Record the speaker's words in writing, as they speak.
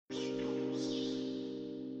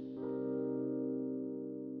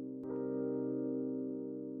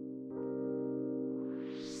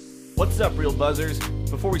What's up, Real Buzzers?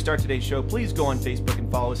 Before we start today's show, please go on Facebook and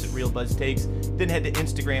follow us at Real Buzz Takes. Then head to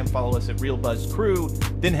Instagram, follow us at Real Buzz Crew.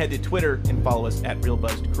 Then head to Twitter and follow us at Real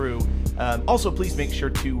Buzzed Crew. Also, please make sure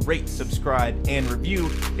to rate, subscribe, and review.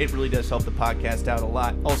 It really does help the podcast out a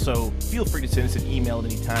lot. Also, feel free to send us an email at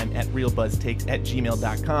any time at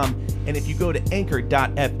realbuzztakes@gmail.com. And if you go to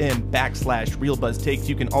anchor.fm/realbuzztakes,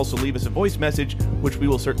 you can also leave us a voice message, which we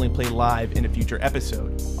will certainly play live in a future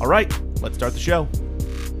episode. All right, let's start the show.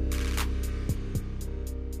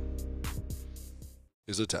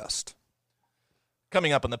 Is a test.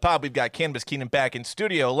 Coming up on the pod, we've got Cannabis Keenan back in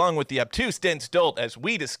studio, along with the obtuse Dense Dolt, as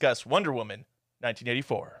we discuss Wonder Woman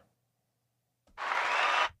 1984.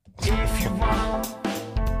 If you want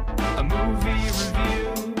a movie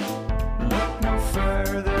review, look no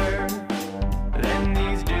further than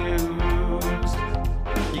these dudes.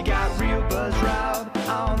 You got Real Buzz Rob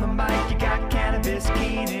on the mic, you got Cannabis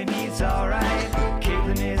Keenan, he's alright.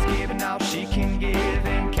 Caitlin is giving all she can give,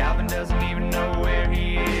 and Calvin doesn't even know where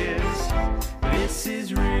he is. This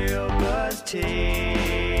is Real Buzz Takes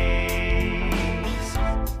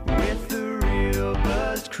with the Real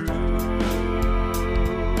Buzz Crew.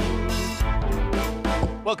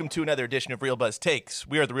 Welcome to another edition of Real Buzz Takes.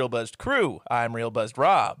 We are the Real Buzzed Crew. I'm Real Buzzed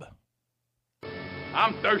Rob.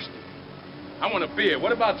 I'm thirsty. I want a beer.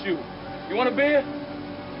 What about you? You want a beer?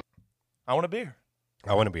 I want a beer.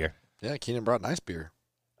 I want a beer. Yeah, Keenan brought nice beer.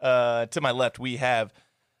 To my left, we have...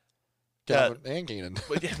 Calvin and Keenan.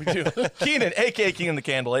 Yeah, we do. Keenan, a.k.a. Keenan the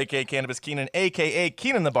Candle, a.k.a. Cannabis Keenan, a.k.a.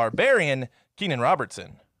 Keenan the Barbarian, Keenan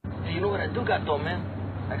Robertson. Hey, you know what I do got, though, man?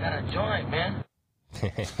 I got a joint, man.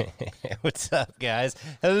 What's up, guys?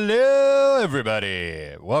 Hello,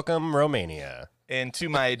 everybody. Welcome, Romania. And to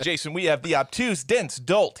my adjacent, we have the obtuse Dense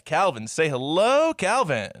Dolt, Calvin. Say hello,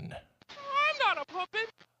 Calvin. I'm not a puppet.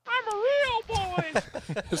 I'm a real boy.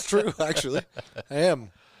 It's true, actually. I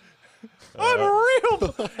am. I'm a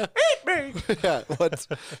real... Eat me! Yeah,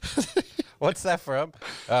 What's that from?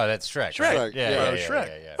 Oh, that's Shrek. Shrek. Right? Yeah, Yeah, yeah, Shrek.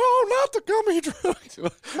 yeah. Oh, not the gummy drop.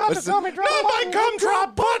 Not the gummy drop. Not my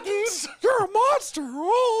gumdrop buttons! You're a monster.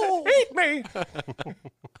 Oh. Eat me!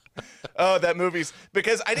 Oh, that movie's...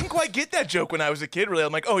 Because I didn't quite get that joke when I was a kid, really.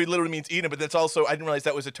 I'm like, oh, he literally means eat him, but that's also... I didn't realize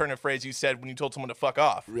that was a turn of phrase you said when you told someone to fuck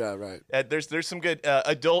off. Yeah, right. There's some good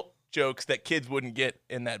adult jokes that kids wouldn't get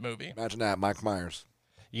in that movie. Imagine that, Mike Myers.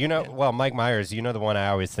 You know, well, Mike Myers, you know the one I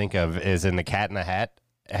always think of is in The Cat in the Hat.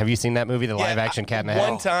 Have you seen that movie, the live-action Cat in the Hat?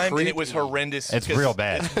 One time, and creepy. it was horrendous. It's 'cause real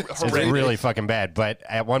bad. It's It's horrendous. really fucking bad. But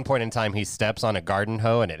at one point in time, he steps on a garden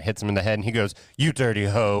hoe, and it hits him in the head, and he goes, "You dirty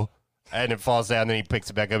hoe." And it falls down, then he picks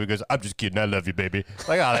it back up. He goes, "I'm just kidding. I love you, baby."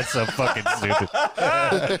 Like, oh, that's so fucking stupid.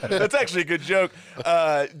 That's actually a good joke.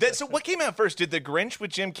 So what came out first? Did The Grinch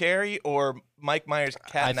with Jim Carrey or Mike Myers'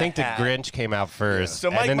 Cat I in think the The Hat? Grinch came out first,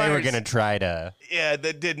 So Mike and then they were Myers- going to try to... Yeah,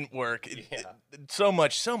 that didn't work. So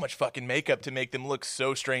much fucking makeup to make them look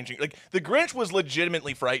so strange. Like, The Grinch was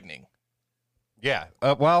legitimately frightening. Yeah.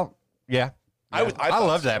 Well, yeah. I thought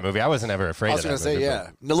loved so. that movie. I was never afraid I of was that going to say, movie, yeah.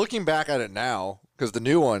 Now, looking back at it now, because the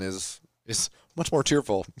new one is much more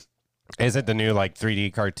tearful. but- Is it the new, like,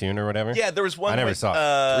 3D cartoon or whatever? Yeah, there was one I never with, saw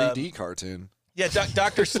it. 3D cartoon. Yeah,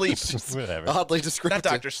 Dr. Sleep. Whatever. Oddly Not descriptive.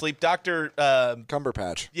 Dr. Sleep. Dr.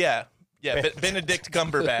 Cumberpatch. Yeah. Benedict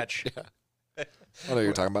Cumberbatch. I know what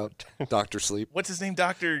you're talking about. Dr. Sleep. What's his name?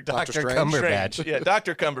 Dr. Dr. Strange. Cumberbatch. Strange. Yeah,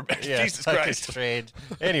 Dr. Cumberbatch. Yeah, Jesus Doctor Christ. Strange.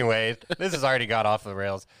 Anyway, this has already got off the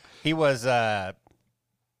rails. He was Smaug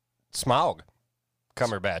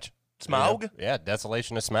Cumberbatch. Smaug? There you go. Yeah,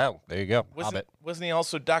 Desolation of Smaug. There you go. Hobbit. Wasn't he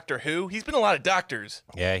also Doctor Who? He's been a lot of doctors.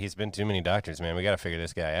 Yeah, he's been too many doctors, man. We got to figure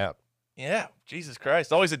this guy out. Yeah, Jesus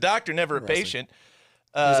Christ. Always a doctor, never a Interesting. patient.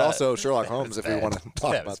 He's also Sherlock Holmes, if we want to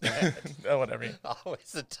talk That about was that. Oh, whatever.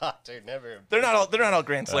 Always a doctor, never. They're not all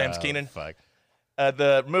grand slams, Keenan. Fuck.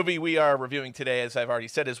 The movie we are reviewing today, as I've already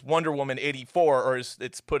said, is Wonder Woman 84, or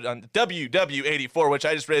it's put on WW 84, which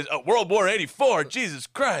I just read as World War 84. Jesus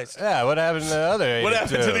Christ. Yeah, what happened to the other? What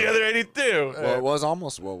happened to the other 82? Well, it was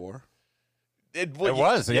almost World War, It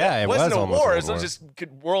was, yeah, it wasn't was a almost war. World It was War.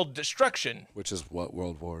 just world destruction. which is what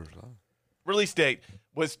World War is. Release date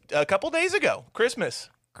was a couple days ago, Christmas.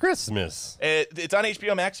 Christmas. It's on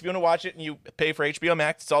HBO Max. If you want to watch it and you pay for HBO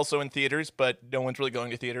Max, it's also in theaters, but no one's really going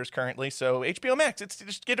to theaters currently. So HBO Max, it's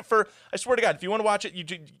just get it for, I swear to God, if you want to watch it, you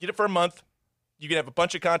get it for a month. You can have a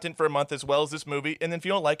bunch of content for a month as well as this movie, and then if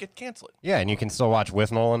you don't like it, cancel it. Yeah, and you can still watch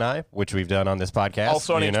With Noel and I, which we've done on this podcast.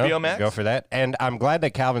 Also on you HBO know, Max. Go for that. And I'm glad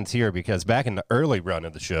that Calvin's here because back in the early run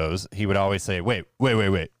of the shows, he would always say, wait.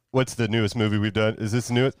 What's the newest movie we've done? Is this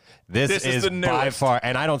the newest? This is the by newest. far,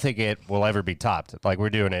 and I don't think it will ever be topped. Like, we're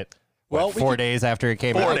doing it, Well, what, we 4 could- days after it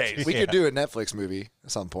came 4 out? days. We Yeah. could do a Netflix movie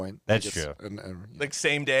at some point. That's Like it's- true. and- Like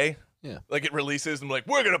same day. Yeah. Like it releases and I'm like,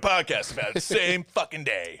 we're going to podcast about it the same fucking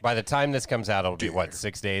day. By the time this comes out, it'll be, what,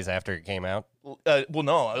 6 days after it came out? Well,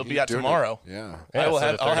 no, it'll be out Doing it. tomorrow. Yeah. I'll so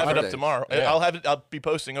have the it up 35 tomorrow. Yeah. I'll be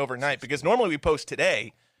posting overnight because normally we post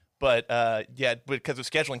today, but because of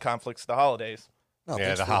scheduling conflicts, the holidays. No, Yeah,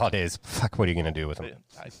 thanks the for- holidays. Fuck, what are you going to do with them?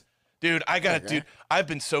 Dude, I've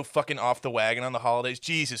been so fucking off the wagon on the holidays.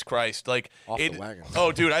 Jesus Christ. Like Off the wagon.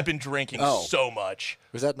 Oh, dude, I've been drinking Oh. so much.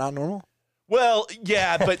 Was that not normal? Well,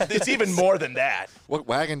 yeah, but it's even more than that. What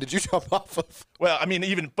wagon did you jump off of? Well, I mean,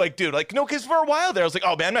 even like, dude, like, no, because for a while there, I was like,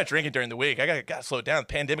 oh man, I'm not drinking during the week. I gotta slow it down. The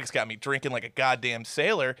pandemic's got me drinking like a goddamn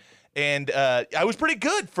sailor, and I was pretty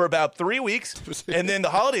good for about 3 weeks, and then the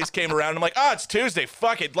holidays came around. I'm like, oh, it's Tuesday.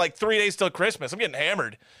 Fuck it. Like 3 days till Christmas. I'm getting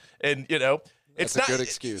hammered, and That's it's not a good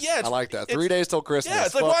excuse. Yeah, I like that. it's- 3 days till Christmas. Yeah,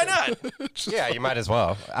 it's like, Fuck why it. not? Yeah, you might as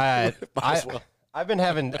well. I've been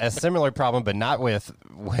having a similar problem, but not with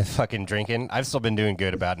fucking drinking. I've still been doing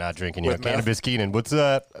good about not drinking. With meth? Cannabis Keenan, what's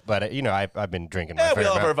up? But I've been drinking. My Yeah, we fair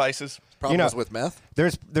all have amount. our vices. Problems with meth?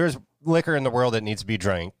 There's liquor in the world that needs to be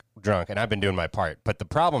drunk, and I've been doing my part. But the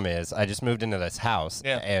problem is, I just moved into this house,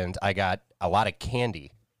 Yeah. and I got a lot of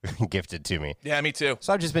candy gifted to me. Yeah, me too.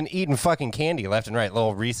 So I've just been eating fucking candy left and right,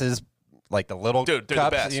 little Reese's, like the little Dude, they're cups,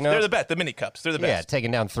 the best. you know? They're the best. The mini cups. They're the Yeah, best.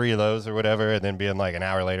 taking down 3 of those or whatever, and then being like an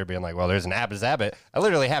hour later, being like, "Well, there's an Abba Zaba." I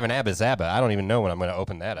literally have an Abba Zaba. I don't even know when I'm going to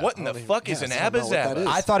open that up. What in the fuck is an I don't know what that Abba is.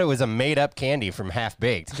 Zaba? I thought it was a made-up candy from Half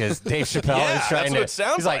Baked because Dave Chappelle Yeah, is trying that's to. what it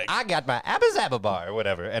sounds he's like, like. "I got my Abba Zaba bar" or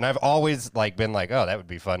whatever, and I've always been like, "Oh, that would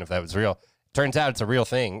be fun if that was real." Turns out it's a real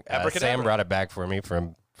thing. Abracadabra. Sam brought it back for me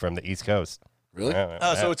from the East Coast. Really?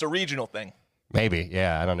 Oh, so it's a regional thing. Maybe,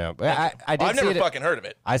 yeah, I don't know. But I did I've see never it. fucking heard of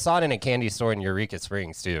it. I saw it in a candy store in Eureka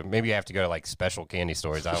Springs too. Maybe you have to go to like special candy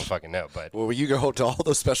stores. I don't fucking know, but Well, you go to all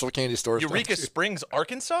those special candy stores. Eureka Springs,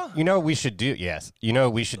 Arkansas? you know what we should do? Yes, you know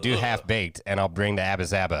what we should do Half Baked, and I'll bring the Abba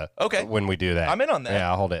Zaba. Okay. When we do that, I'm in on that. Yeah,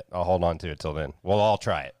 I'll hold it. I'll hold on to it till then. We'll all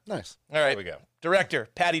try it. Nice. All right. There we go. Director,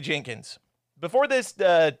 Patty Jenkins. Before this,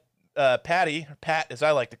 Patty, or Pat as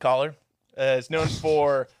I like to call her, is known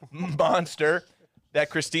for Monster, that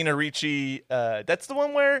Christina Ricci, that's the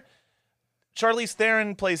one where Charlize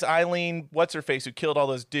Theron plays Eileen, what's-her-face, who killed all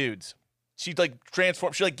those dudes. She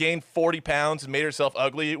transformed, she gained 40 pounds and made herself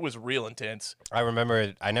ugly. It was real intense. I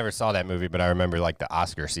remember. I never saw that movie, but I remember the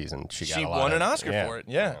Oscar season. She got She a lot won of, an Oscar for it,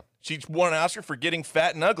 yeah. She won an Oscar for getting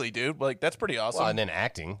fat and ugly, dude. That's pretty awesome. Well, and then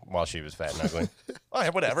acting while she was fat and ugly. Oh, yeah,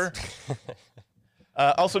 whatever.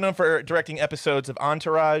 Also known for directing episodes of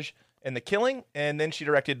Entourage and The Killing, and then she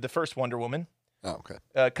directed the first Wonder Woman. Oh,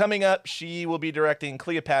 okay. Coming up, she will be directing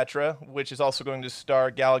Cleopatra, which is also going to star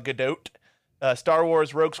Gal Gadot, Star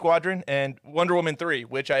Wars Rogue Squadron, and Wonder Woman 3,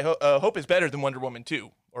 which I hope is better than Wonder Woman 2,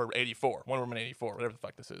 or 84, Wonder Woman 84, whatever the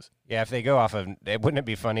fuck this is. Yeah, if they go off of, wouldn't it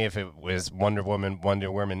be funny if it was Wonder Woman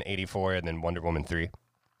 84, and then Wonder Woman 3?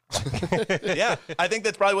 Yeah, I think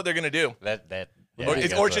that's probably what they're going to do.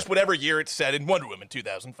 Or just whatever year it's set in, Wonder Woman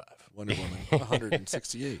 2005. Wonder Woman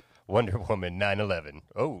 168. Wonder Woman 9/11.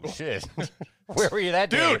 Oh shit! Where were you that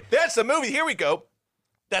day? Dude, that's the movie. Here we go.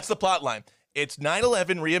 That's the plot line. It's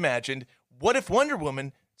 9/11 reimagined. What if Wonder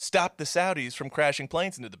Woman stopped the Saudis from crashing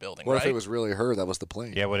planes into the building, What right? if it was really her that was the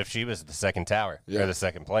plane? Yeah, what if she was the second tower Yeah. or the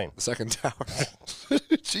second plane? The second tower.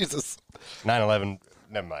 Jesus. 9/11.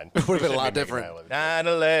 Never mind. It would've been a lot We shouldn't be making different.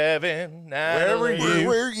 9/11, 9/11. Where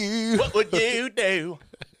were you? What would you do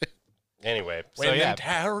Anyway, when so yeah, them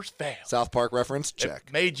towers fell? South Park reference? Check.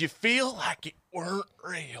 It made you feel like it weren't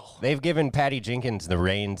real. they've given Patty Jenkins the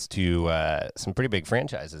reins to some pretty big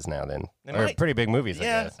franchises now. Then, They or might. pretty big movies.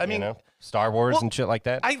 Yeah, I guess. I mean- Star Wars Well, and shit like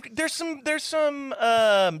that. There's some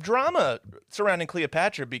drama surrounding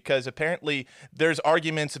Cleopatra because apparently there's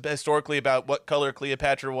arguments historically about what color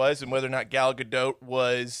Cleopatra was and whether or not Gal Gadot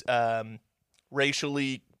was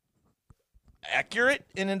racially accurate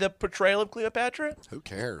in the portrayal of Cleopatra. Who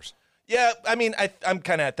cares? Yeah, I mean, I'm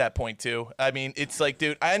kind of at that point too. I mean, it's like,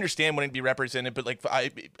 dude, I understand wanting to be represented, but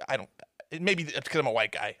I don't. Maybe it's because I'm a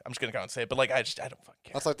white guy. I'm just gonna go and say it, but I don't fucking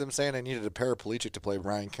care. That's like them saying they needed a paraplegic to play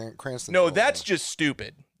Bryan Cranston. No, that's just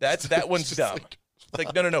stupid. That one's Just dumb. It's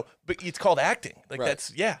like no. But it's called acting. Like Right.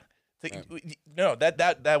 that's yeah. It's like, no,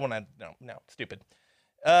 that one no stupid.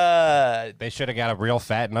 They should have got a real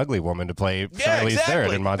fat and ugly woman to play Yeah, Charlize exactly.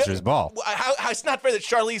 Theron in Monsters Ball. How it's not fair that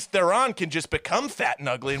Charlize Theron can just become fat and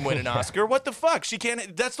ugly and win an Oscar. What the fuck? She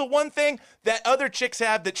can't. That's the one thing that other chicks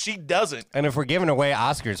have that she doesn't. And if we're giving away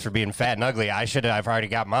Oscars for being fat and ugly, I've already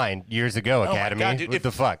got mine years ago. my Academy. God, dude, what if-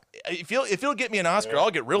 the fuck? If you'll get me an Oscar,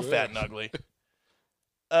 I'll get real fat and ugly.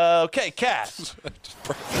 Okay, cast.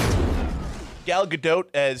 Gal Gadot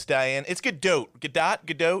as Diane. It's Gadot.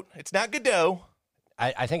 Gadot. It's not Godot.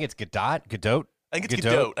 I think it's Gadot. I think it's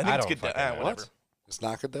Godot? Godot. I think it's don't Godot. fucking know. Whatever. It's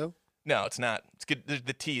not good though. No, it's not. It's good.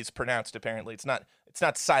 The T is pronounced. Apparently, it's not. It's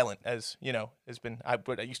not silent as has been. I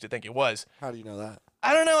used to think it was. How do you know that?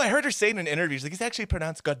 I don't know. I heard her say it in interviews. Like it's actually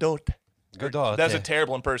pronounced Godot. Godot. That's a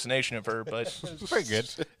terrible impersonation of her, but It's pretty good.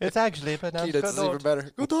 It's actually pronounced That's even better.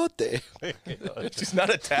 Gudote. she's not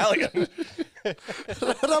Italian.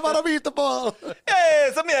 About a meatball. Hey,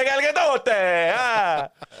 it's me, Gadote.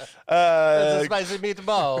 It's a spicy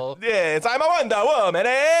meatball. Yes, I'm a Wonder Woman.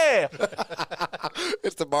 Eh?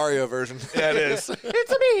 It's the Mario version. Yeah, it is.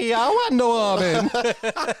 It's me, a Wonder Woman.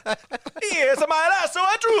 Here's my lasso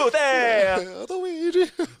of truth. Eh?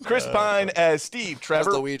 Luigi. Chris Pine as Steve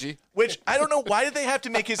Trevor. Luigi. Which I don't know, why did they have to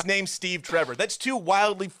make his name Steve Trevor? That's two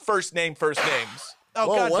wildly first names. Oh,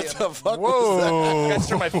 Whoa, God what damn. the fuck was that? I got to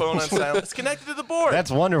turn my phone on silent. It's connected to the board. That's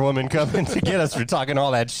Wonder Woman coming to get us for talking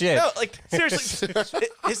all that shit. no, like, seriously.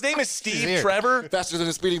 His name is Steve Here. Trevor. Faster than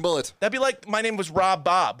a speeding bullet. That'd be like my name was Rob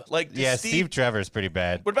Bob. Like, Yeah, Steve Trevor's pretty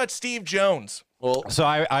bad. What about Steve Jones? Well, So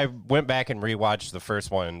I went back and rewatched the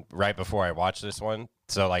first one right before I watched this one.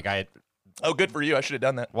 So like Oh, good for you. I should have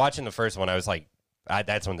done that. watching the first one, I was like,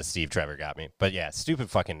 that's when the Steve Trevor got me. But yeah, stupid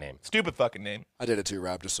fucking name. Stupid fucking name. I did it too,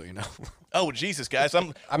 Rob, just so you know. Oh, Jesus, guys.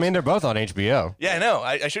 I mean, they're both on HBO. Yeah, I know.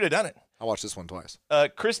 I should have done it. I watched this one twice.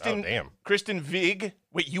 Kristen. Oh, damn. Kristen Wiig.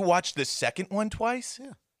 Wait, you watched the second one twice?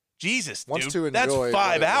 Yeah. Jesus, Once dude. to That's enjoy 5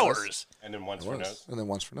 what it was. hours. And then once And then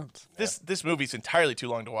once for notes. This movie's entirely too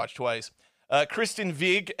long to watch twice. Kristen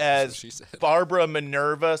Wiig as she said. Barbara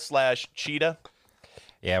Minerva / Cheetah.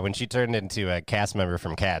 Yeah, when she turned into a cast member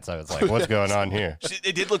from Cats, I was like, what's going on here?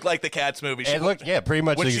 It did look like the Cats movie. It looked, yeah, pretty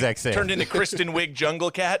much the when she exact same. turned into Kristen Wiig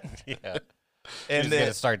Jungle Cat. yeah. And She's then,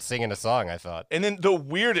 going to start singing a song, I thought. and then the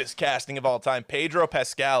weirdest casting of all time, Pedro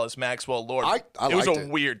Pascal as Maxwell Lord. I it was liked a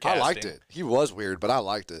weird casting. I liked it. He was weird, but I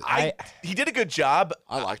liked it. He did a good job.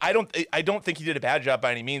 I liked I don't think he did a bad job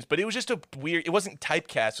by any means, but it was just a weird. It wasn't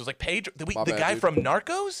typecast. It was like Pedro, the My bad, guy dude. from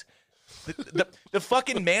Narcos. The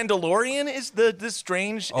fucking Mandalorian is the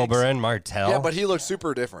strange. Oberyn Martell. Yeah, but he looked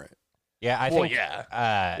super different. yeah, I Well, think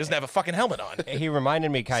yeah. Doesn't have a fucking helmet on. he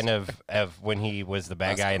reminded me kind of when he was the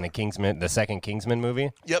bad guy in the second Kingsman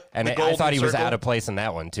movie. Yep, And the I Golden thought he was Circle. out of place in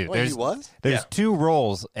that one too. Wait, he was? There's Yeah. two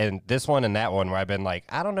roles, and this one and that one, where I've been like,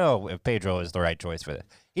 I don't know if Pedro is the right choice for this.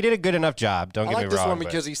 He did a good enough job. Don't I get like me this wrong. one but-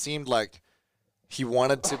 because he seemed like he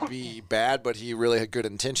wanted to be bad, but he really had good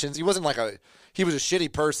intentions. He wasn't like he was a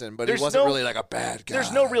shitty person, but There's he wasn't no- really like a bad guy.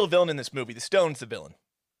 There's no real villain in this movie. The Stone's the villain.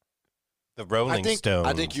 the Rolling Stones.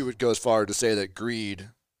 I think you would go as far to say that greed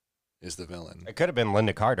is the villain. It could have been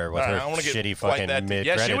Linda Carter with I her don't wanna get shitty quite fucking that mid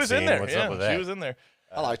Yeah, credit she was scene. in there. What's yeah, up with that? she was in there.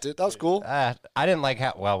 I liked it. That was cool. I didn't like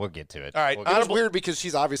how. Well, we'll get to it. All right, We'll It was honorable, weird because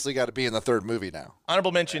she's obviously got to be in the third movie now.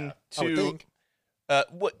 honorable mention I would to think.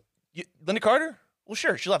 Linda Carter. Well,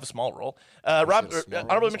 sure, she'll have a small role.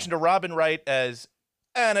 Honorable mention to Robin Wright as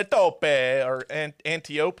Anatope or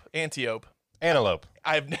Antiope. Antelope.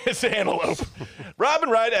 It's antelope. Robin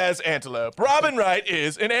Wright as antelope. Robin Wright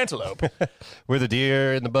is an antelope. Where the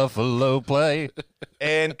deer and the buffalo play.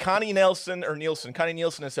 And Connie Nielsen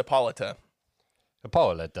is Hippolyta.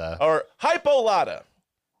 Hippolyta. Or Hypolata.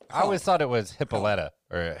 I always thought it was Hippolyta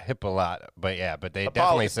or Hippolyta, but yeah, but they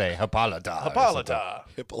definitely say Hippolyta. or Hippolyta.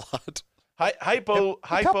 Hippolot.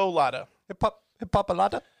 Hypolata. something.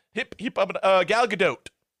 Hippolyta? Gal Gadot.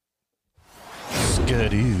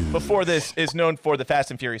 Skidoo. Before this is known for the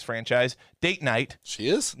Fast and Furious franchise. Date night. She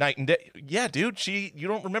is? Night and day. Yeah, dude. You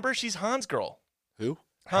don't remember? She's Han's girl. Who?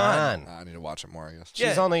 Han. I need to watch it more, I guess.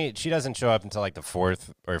 Yeah. She doesn't show up until like the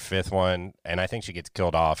fourth or fifth one, and I think she gets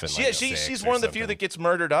killed off. In like the She's sixth one or of the few something. that gets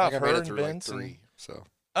murdered I off. think I Her made it and through like Vince. 3, so.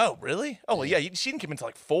 Oh, really? Oh, well, yeah. She didn't get into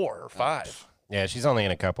like 4 or 5. Yeah, she's only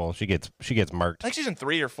in a couple. She gets murked. I think she's in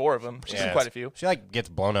 3 or 4 of them. She's in Yeah, quite a few. She like gets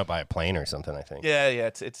blown up by a plane or something. I think. Yeah,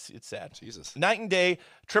 it's sad. Jesus. Night and Day,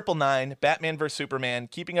 999, Batman vs Superman,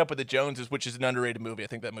 Keeping Up with the Joneses, which is an underrated movie. I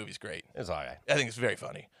think that movie's great. It's all right. I think it's very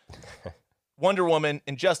funny. Wonder Woman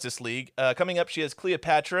and Justice League. Coming up, she has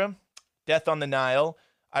Cleopatra, Death on the Nile,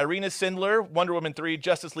 Irina Sindler, Wonder Woman 3,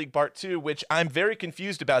 Justice League Part 2, which I'm very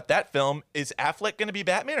confused about that film. Is Affleck going to be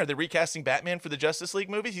Batman? Are they recasting Batman for the Justice League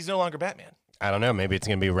movies? He's no longer Batman. I don't know. Maybe it's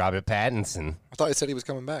gonna be Robert Pattinson. I thought he said he was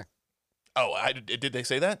coming back. Oh, did they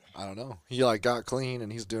say that? I don't know. He like got clean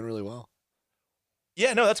and he's doing really well.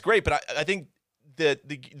 Yeah, no, that's great, but I think the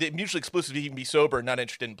mutually exclusive, he can be sober and not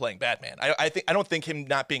interested in playing Batman. I don't think him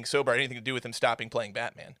not being sober had anything to do with him stopping playing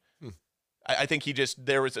Batman. I think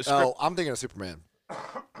there was a script. Oh, I'm thinking of Superman.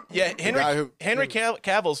 Yeah, guy who- Henry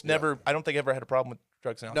Cavill's never. I don't think ever had a problem with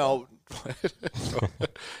drugs and alcohol.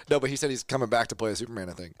 No, but he said he's coming back to play Superman,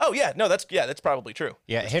 I think. Oh yeah, no, that's probably true.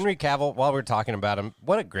 Yeah, Henry Cavill, while we're talking about him,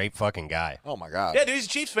 what a great fucking guy. Oh, my God. Yeah, dude, he's a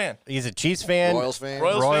Chiefs fan. He's a Chiefs fan. Royals fan.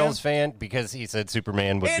 Royals fan because he said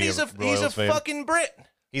Superman would And be he's a a Royals fan. fucking Brit.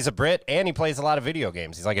 He's a Brit, and he plays a lot of video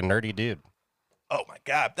games. He's like a nerdy dude. Oh my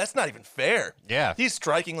God, that's not even fair. Yeah. He's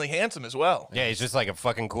strikingly handsome as well. Yeah, he's just like a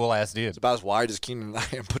fucking cool-ass dude. It's about as wide as Keenan and I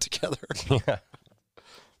am put together.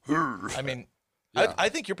 I mean, Yeah. I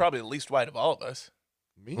think you're probably the least white of all of us.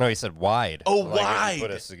 No, he said wide. Oh, Like, wide.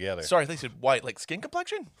 Put us together. Sorry, they said white, like skin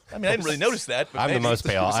complexion. I mean, I didn't really notice that. But I'm the maybe. most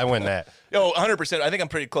pale. I win that. Oh, 100%. I think I'm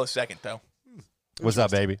pretty close second though. What's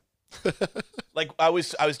up, baby? Like I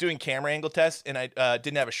was doing camera angle tests and I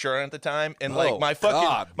didn't have a shirt on at the time, and like Oh, my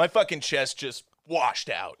God. fucking chest just washed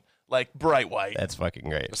out, like bright white. That's fucking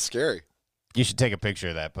great. It's scary. You should take a picture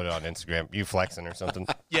of that, put it on Instagram. You flexing or something.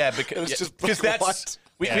 Yeah, It because was just because black and that's white.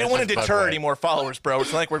 we Yeah, don't it's want to just deter black. any more followers, bro.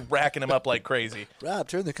 It's not like we're racking them up like crazy. Rob,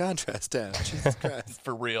 turn the contrast down. Jesus Christ.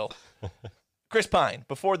 For real. Chris Pine,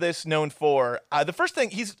 before this, known for the first thing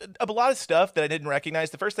he's a lot of stuff that I didn't recognize.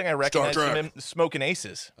 The first thing I recognized from Trek. him, Smoking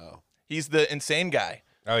Aces. Oh. He's the insane guy.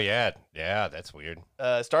 Oh, yeah. Yeah, that's weird.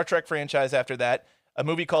 Star Trek franchise after that. A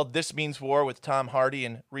movie called This Means War with Tom Hardy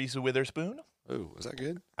and Reese Witherspoon. Ooh, was that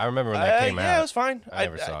good? I remember when that came yeah, out. it was fine. I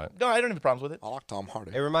never saw it. No, I don't have any problems with it. I like Tom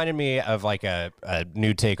Hardy. It reminded me of like a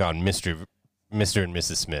new take on Mr. and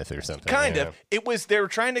Mrs. Smith or something. Kind you of. know? It was they were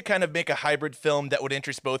trying to kind of make a hybrid film that would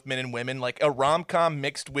interest both men and women, like a rom-com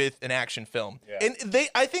mixed with an action film. And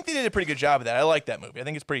I think they did a pretty good job of that. I like that movie. I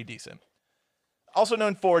think it's pretty decent. Also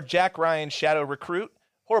known for Jack Ryan's Shadow Recruit,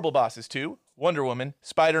 Horrible Bosses 2, Wonder Woman,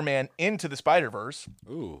 Spider-Man Into the Spider-Verse.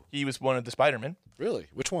 Ooh, He was one of the Spider-Men, really?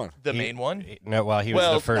 Which one? the main one. No, well, he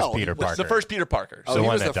was the first no, he Peter was Parker. The first Peter Parker. Oh, the he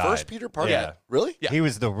one was that the first died. Peter Parker? Yeah. Really? Yeah. He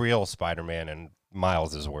was the real Spider-Man in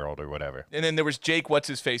Miles' world or whatever. And then there was Jake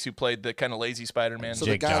What's-His-Face who played the kind of lazy Spider-Man. So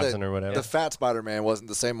Jake the guy Johnson that, or whatever. The fat Spider-Man wasn't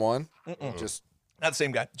the same one? Just Not the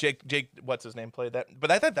same guy. Jake What's-His-name played that.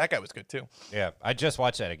 But I thought that guy was good too. Yeah, I just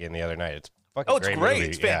watched that again the other night. It's fucking Oh, it's great. movie.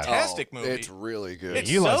 It's Yeah. fantastic movie. It's really good.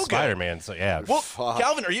 It's You love so good. Spider-Man, so yeah. Well, Fuck.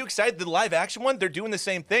 Calvin, are you excited? The live action one, they're doing the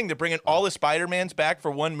same thing. They're bringing all the Spider-Mans back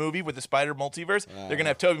for one movie with the Spider Multiverse. They're going to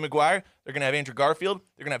have Tobey Maguire. They're going to have Andrew Garfield.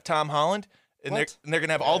 They're going to have Tom Holland. And What? they're going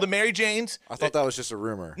to have all the Mary Janes. I thought that was just a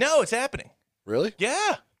rumor. No, it's happening. Really?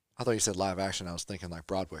 Yeah. I thought you said live action. I was thinking like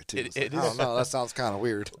Broadway too. It- It's like, it I is. don't know. That sounds kind of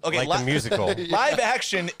weird. Okay, Like the musical. live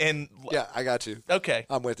action and Yeah, I got you. okay,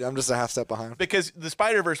 I'm with you. I'm just a half step behind. because the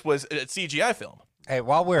Spider-Verse was a CGI film. Hey,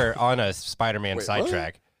 while we're on a Spider-Man Wait,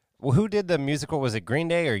 sidetrack, well, who did the musical? Was it Green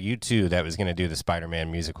Day or U2 that was going to do the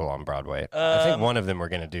Spider-Man musical on Broadway? I think one of them were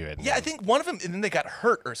going to do it. Yeah, I think one of them, and then they got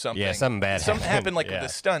hurt or something. Yeah, something bad Something happened like Yeah. with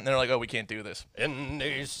the stunt, and they're like, oh, we can't do this.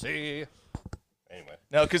 NBC. Anyway.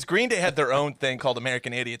 No, because Green Day had their own thing called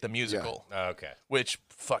American Idiot, the musical. Oh, okay. Which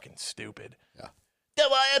fucking stupid. Yeah. The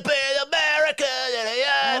way I paid America.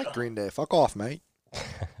 I like Green Day. Fuck off, mate.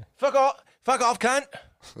 Fuck off, cunt.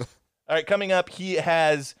 All right, coming up, he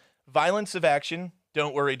has Violence of Action.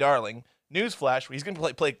 Don't worry, darling. Newsflash. He's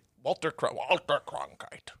gonna play Walter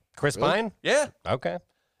Cronkite. Chris Pine? Yeah, Okay.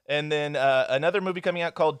 and then another movie coming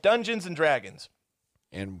out called Dungeons and Dragons.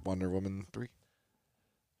 And Wonder Woman 3.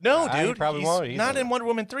 No, He dude, probably he's won't either. not in Wonder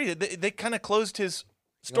Woman 3. They kind of closed his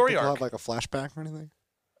You don't story think he'll arc. have like a flashback or anything?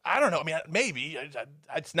 I don't know. I mean, maybe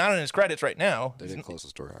it's not in his credits right now. They didn't close the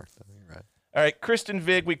story arc. Though. You're right. All right, Kristen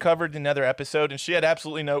Wiig, we covered in another episode, and she had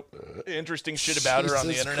absolutely no interesting shit about her on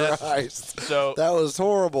the Jesus internet. Christ. So That was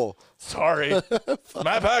horrible. sorry,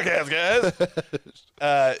 my podcast,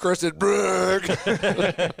 guys. Kristen Brooke.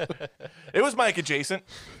 It was Mike adjacent.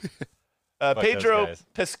 those Pedro guys.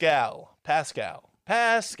 Pascal. Pascal.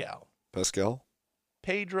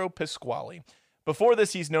 Pedro Pasquale. Before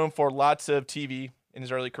this, he's known for lots of TV in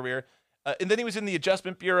his early career. And then he was in The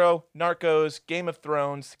Adjustment Bureau, Narcos, Game of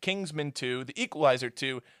Thrones, Kingsman 2, The Equalizer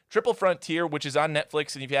 2, Triple Frontier, which is on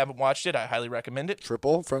Netflix. And if you haven't watched it, I highly recommend it.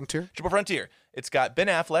 Triple Frontier. Triple Frontier. It's got Ben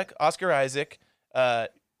Affleck, Oscar Isaac,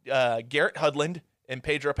 Garrett Hudland, and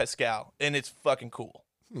Pedro Pascal, and it's fucking cool.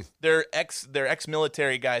 They're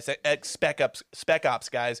ex-military guys, ex-spec ops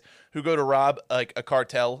guys who go to rob like a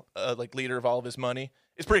cartel, like leader of all of his money.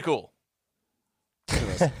 It's pretty cool.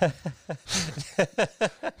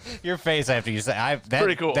 Your face after you say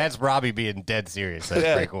Pretty cool. That's Robbie being dead serious. That's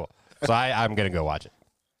Yeah. pretty cool. So I'm gonna go watch it.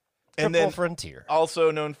 And Triple then Frontier.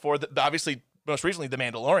 also known for obviously most recently The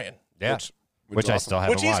Mandalorian, Yeah. Which I awesome. still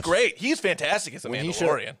haven't which he's watched. great. He's fantastic as the When he should-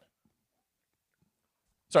 Mandalorian.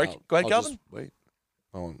 Sorry, go ahead, I'll Calvin. just wait.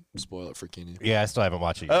 I won't spoil it for Keeney. Yeah, I still haven't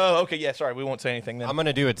watched it yet. Oh, okay, yeah. Sorry, we won't say anything then. I'm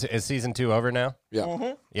gonna do it. Is season 2 over now?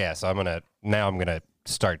 Yeah. Yeah. So I'm gonna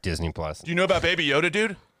start Disney Plus. Do you know about Baby Yoda,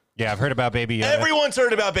 dude? Yeah, I've heard about Baby Yoda. Everyone's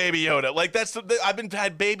heard about Baby Yoda. Like I've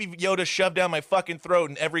had Baby Yoda shoved down my fucking throat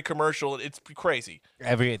in every commercial. It's crazy.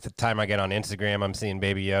 Every time I get on Instagram, I'm seeing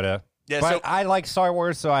Baby Yoda. Yeah, but so I like Star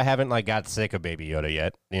Wars, so I haven't like got sick of Baby Yoda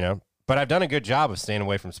yet. You know, but I've done a good job of staying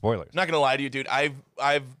away from spoilers. I'm not gonna lie to you, dude.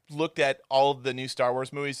 I've looked at all of the new Star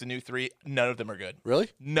Wars movies, the new 3. None of them are good. Really?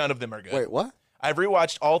 None of them are good. Wait, what? I've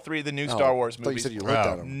rewatched all 3 of the new Star Wars I thought you movies. said you looked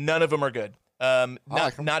at them. None of them are good.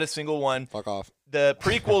 like 'em. Not a single one. Fuck off. The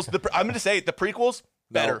prequels. I'm gonna say it, the prequels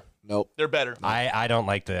better. Nope. They're better. I don't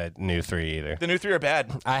like the new 3 either. The new 3 are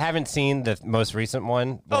bad. I haven't seen the most recent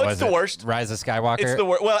one. What Oh, was it's the it? worst. Rise of Skywalker. It's the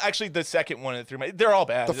worst. Well, actually, the second one and the 3, they're all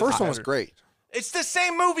bad. The It first doesn't one was matter. great. It's the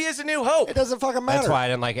same movie as A New Hope. It doesn't fucking matter. That's why I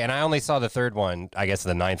didn't like it. And I only saw the third one, I guess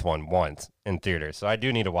the 9th one, once in theaters. So I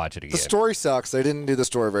do need to watch it again. The story sucks. They didn't do the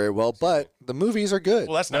story very well, but the movies are good.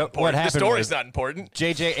 Well, that's not No, important. what The happened story's was- not important.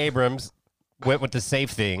 J.J. Abrams went with the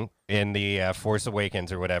safe thing in the Force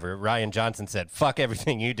Awakens or whatever. Ryan Johnson said, fuck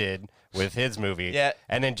everything you did with his movie. Yeah.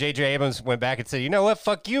 And then J.J. Abrams went back and said, you know what?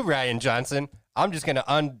 Fuck you, Ryan Johnson. I'm just going to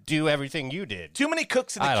undo everything you did. Too many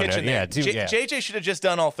cooks in the I don't know. kitchen Yeah, there. yeah. JJ should have just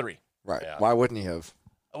done all 3. Right. Why wouldn't he have?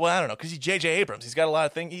 Well, I don't know, because he's J.J. Abrams. He's got a lot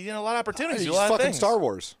of things. He's in a lot of opportunities. He's to do a lot of fucking things. Star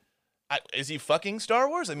Wars. Is he fucking Star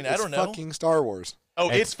Wars? I mean, I It's don't know. fucking Star Wars. Oh,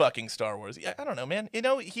 it's fucking Star Wars. Yeah, I don't know, man. You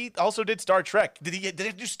know, he also did Star Trek. Did he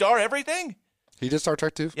do Star everything? He did Star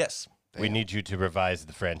Trek too? Yes. We need you to revise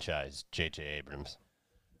the franchise, J.J. Abrams.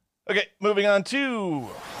 Okay, moving on to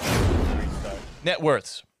net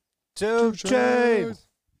worths. Two chains.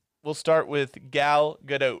 We'll start with Gal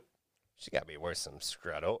Gadot. She got to be worth some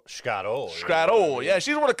Scrado. Scrado. Yeah,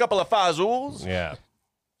 she's worth a couple of fazools. Yeah.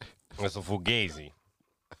 It's a fugazi.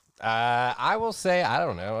 I will say, I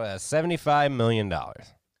don't know, $75 million.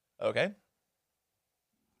 Okay.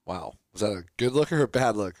 Wow. Was that a good look or a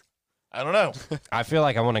bad look? I don't know. I feel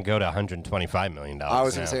like I want to go to $125 million. I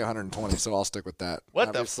was now. going to say 120, so I'll stick with that.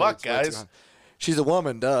 What the Obviously, fuck, it's way too guys? high. She's a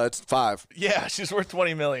woman, duh. It's 5. Yeah, she's worth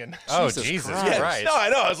 $20 million. Oh, Jesus Jesus Christ. Yeah, Christ. no, I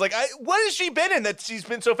know. I was like, what has she been in that she's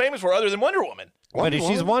been so famous for other than Wonder Woman? What,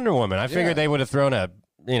 she's Wonder Woman. I figured they would have thrown a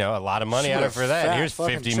lot of money She at her was for that. fat Here's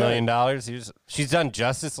fucking $50 million. She's done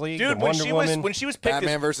Justice League, Dude, the Wonder Woman. when she was picked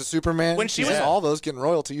Batman as, versus Superman. when she She's was- all those getting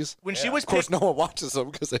royalties. when she was Of course, picked, no one watches them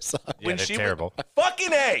because they suck. yeah, when they're she terrible.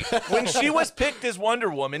 fucking A. When she was picked as Wonder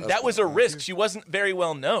Woman, that was a risk. She wasn't very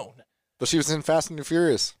well known. But she was in Fast and the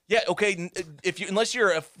Furious. Yeah, okay. Unless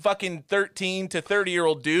you're a fucking 13 to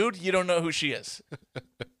 30-year-old dude, you don't know who she is.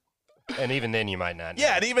 And even then, you might not know.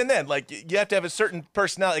 Yeah, and even then, like you have to have a certain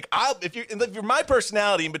personality. Like if you're my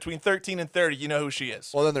personality in between 13 and 30, you know who she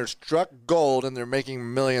is. Well, then there's Struck Gold, and they're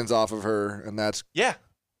making millions off of her, and that's Yeah.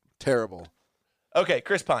 terrible. Okay,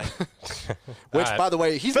 Chris Pine. Which, by the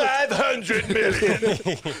way, he's looked, 500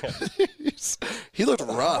 million. he looked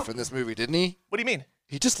rough in this movie, didn't he? What do you mean?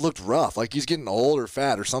 He just looked rough, like he's getting old or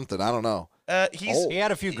fat or something. I don't know. He's He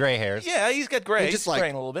had a few gray hairs. yeah, he's got gray. He He's just like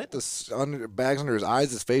graying a little bit. the bags under his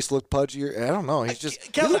eyes, his face looked pudgier. I don't know. He's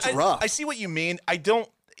just Calvin, he looks rough. I see what you mean. I don't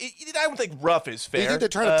think rough is Do fair. you think they're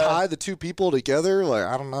trying to tie the two people together? Like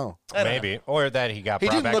I don't know. I don't Maybe. Or that he got He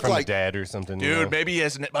brought didn't back look from like- the dead or something. you Dude, know? maybe he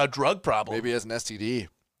has a drug problem. Maybe he has an STD.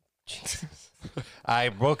 I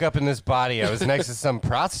woke up in this body. I was next to some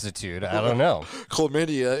prostitute. I don't know.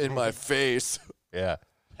 Chlamydia in my face. Yeah.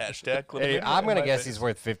 Hashtag. Hey, I'm going to guess he's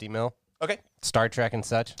worth 50 mil. Okay. Star Trek and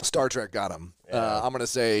such. Star Trek got him. I'm gonna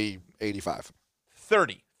say 85.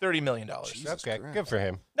 $30 million. Okay, good for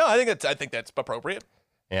him. No, I think that's appropriate.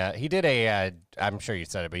 Yeah, he did I'm sure you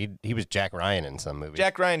said it, but he was Jack Ryan in some movie.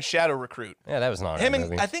 Jack Ryan, Shadow Recruit. Yeah, that was an alright Him and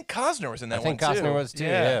movie. I think Costner was in that I think one too. Costner was too,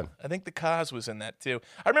 yeah. I think the Cos was in that too.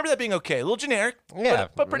 I remember that being okay, a little generic, yeah,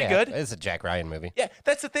 but pretty yeah, good. It's a Jack Ryan movie. Yeah,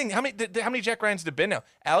 that's the thing. How many Jack Ryans have there been now?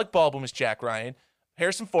 Alec Baldwin was Jack Ryan.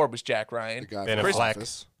 Harrison Ford was Jack Ryan. The guy Ben from The Affleck.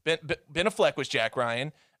 Office. Ben Affleck was Jack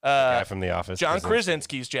Ryan. Guy from The Office. John Isn't-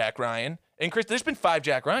 Krasinski's Jack Ryan. And there's been 5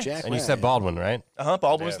 Jack Ryans. Jack And you Ryan. said Baldwin, right?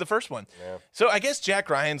 Baldwin was the first one. So I guess Jack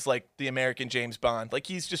Ryan's like the American James Bond. Like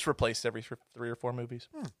he's just replaced every 3 or 4 movies.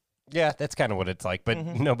 Yeah, that's kind of what it's like, but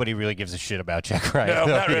nobody really gives a shit about Jack Ryan. No,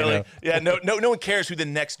 not you really. know? Yeah, no one cares who the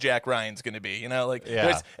next Jack Ryan's going to be. You know, like,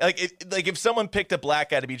 Yeah. like if someone picked a black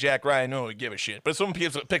guy to be Jack Ryan, no one would give a shit. But if someone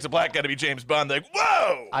picks a black guy to be James Bond, they're like,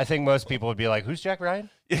 whoa! I think most people would be like, who's Jack Ryan?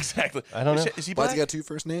 Exactly. I don't know. Is he Why's black? he got 2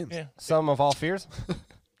 first names? Yeah. Some of all fears?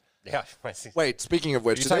 Yeah, I see. Wait, speaking of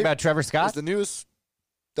which, You did talking they- about Trevor is Scott? the newest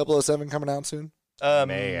 007 coming out soon? May, I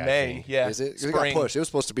May, think. yeah. Is it? It Spring. got pushed. It was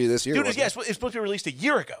supposed to be this year. Dude, wasn't yeah, it? it's supposed to be released a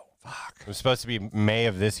year ago. It was supposed to be May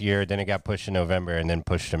of this year, then it got pushed to November, and then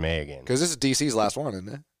pushed to May again. Because this is DC's last one, isn't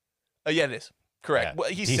it? Yeah, it is. Correct. Yeah. Well,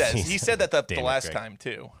 he DC said that the Daniel last Craig. time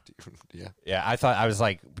too. Yeah. Yeah, I was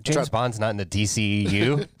like, James Tried- Bond's not in the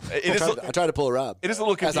DCU. I tried to pull a Rob. It is a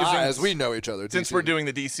little confusing as we know each other. since DC. we're doing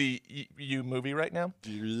the DCU movie right now.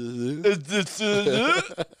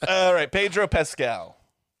 All right, Pedro Pascal,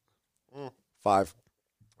 5.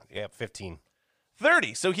 Yeah, 15.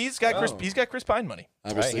 30. So he's got Oh. Chris Pine money.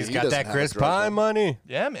 Obviously, He's he got doesn't that have a Chris girlfriend. Pine money.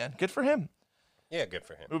 Yeah, man, good for him. Yeah, good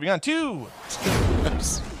for him. Moving on to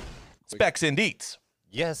Specs and Deets.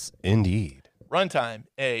 Yes, indeed. Runtime,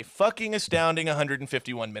 a fucking astounding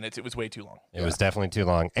 151 minutes. It was way too long. It was definitely too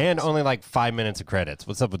long, and only like 5 minutes of credits.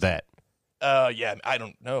 What's up with that? Yeah, I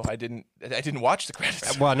don't know. I didn't watch the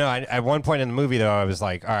credits. Well, no. At one point in the movie, though, I was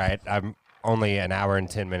like, "All right, I'm only an hour and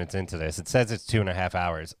 10 minutes into this. It says it's 2.5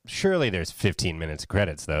 hours. Surely there's 15 minutes of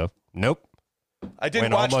credits, though. Nope. I didn't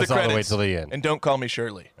Went watch the almost all the way credits. till the end. And don't call me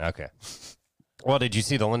Shirley. Okay. Well, did you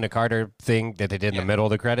see the Linda Carter thing that they did in the middle of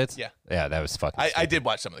the credits? Yeah. Yeah, that was fucking. I stupid. did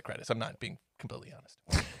watch some of the credits. I'm not being completely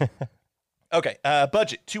honest. Okay,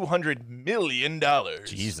 budget $200 million.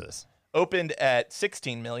 Jesus. Opened at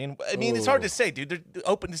 $16 million. I mean, it's hard to say, dude.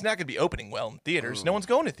 It's not going to be opening well in theaters. No one's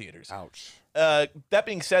going to theaters. Ouch. That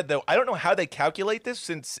being said, though, I don't know how they calculate this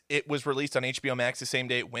since it was released on HBO Max the same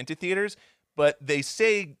day it went to theaters, but they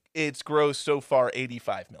say it's grossed so far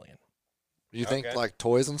 $85 million. You think like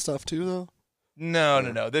toys and stuff too, though?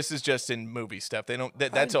 No. This is just in movie stuff. They don't.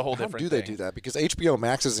 That's a whole different. How do thing. they do that? Because HBO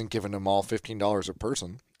Max isn't giving them all $15 a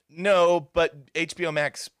person. No, but HBO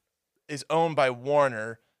Max is owned by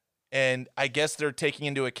Warner, and I guess they're taking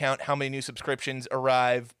into account how many new subscriptions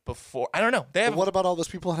arrive before. I don't know. They have. But what about all those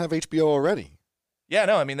people that have HBO already? Yeah,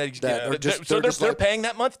 no. I mean, they're paying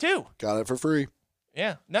that month too. Got it for free.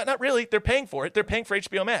 Yeah, not really. They're paying for it. They're paying for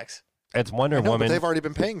HBO Max. It's Wonder No, but Woman. they've already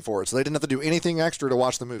been paying for it, so they didn't have to do anything extra to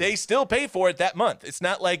watch the movie. They still pay for it that month. It's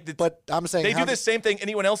not like but I'm saying, they how do the same thing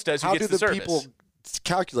anyone else does who How gets do the the service. people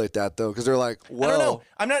calculate that though? Because they're like, well, I don't know.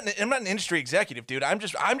 I'm not an industry executive, dude. I'm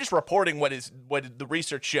just reporting what the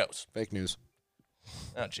research shows. fake news.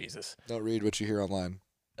 Oh Jesus. Don't read what you hear online.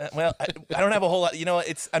 Well, I don't have a whole lot. You know,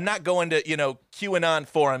 I'm not going to QAnon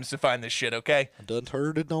forums to find this shit. Okay. I done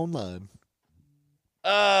heard it online.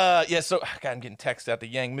 Yeah. So God, I'm getting texts out the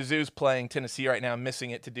Yang. Mizzou's playing Tennessee right now. I'm missing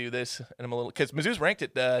it to do this, and I'm a little because Mizzou's ranked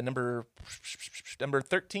at number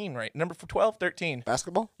 13, right? Number 12, 13.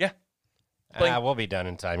 Basketball? Yeah. Playing- We'll be done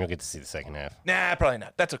in time. You'll get to see the second half. Nah, probably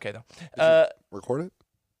not. That's okay though. Record it?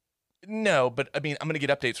 No, but I mean, I'm gonna get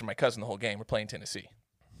updates from my cousin the whole game. We're playing Tennessee.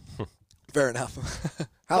 Fair enough.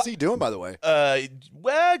 How's he doing, by the way?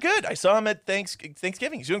 Well, good. I saw him at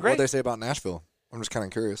Thanksgiving. He's doing What great. they say about Nashville? I'm just kind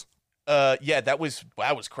of curious. Yeah, that was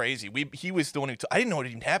crazy. He was the one who I didn't know what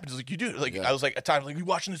even happened. He's like, you do like Yeah. I was like at times like, you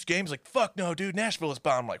watching this game? He's like, fuck no, dude, Nashville is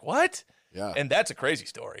bomb. I'm like, what? Yeah, And that's a crazy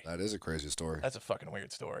story. that is a crazy story. That's a fucking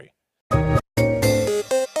weird story.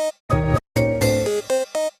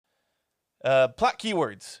 Plot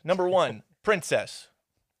keywords. Number 1, princess.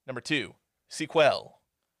 Number 2, sequel.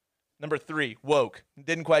 Number 3, woke.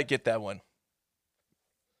 Didn't quite get that one.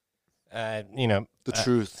 The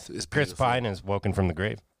truth is Chris beautiful. Pine is woken from the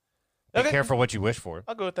grave. Be Okay. careful what you wish for.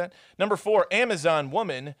 I'll go with that. Number 4, Amazon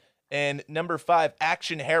woman. And number 5,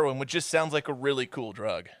 action heroin, which just sounds like a really cool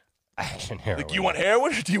drug. Action heroin. Like, you want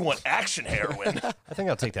heroin or do you want action heroin? I think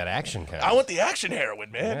I'll take that action kind. I want the action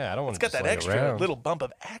heroin, man. Yeah, I don't want It's to got just that lay extra around. little bump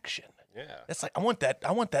of action. Yeah. That's like I want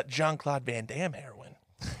that Jean-Claude Van Damme heroin.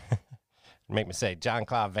 Make me say John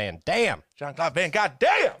Claude Van Damme. Jean-Claude Van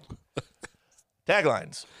Goddamn.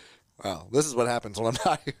 Taglines. Wow, this is what happens when I'm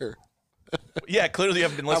not here. Yeah, clearly you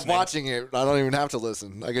haven't been I'm listening. watching it. I don't even have to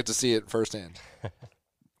listen. I get to see it firsthand.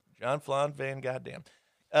 Jean-Claude Van Goddamn.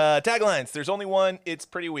 Taglines. There's only one. It's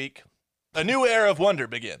pretty weak. A new era of wonder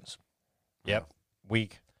begins. Yep.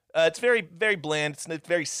 Weak. It's very, very bland. It's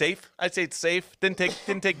very safe. I'd say it's safe. Didn't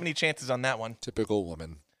take many chances on that one. Typical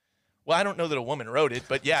woman. Well, I don't know that a woman wrote it,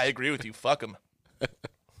 but yeah, I agree with you. Fuck them.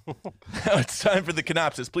 Now it's time for the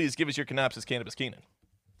synopsis. Please give us your synopsis, Cannabis Keenan.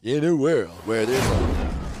 In a world where there's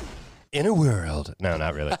In a world. No,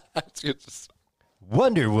 not really.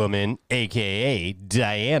 Wonder Woman, a.k.a.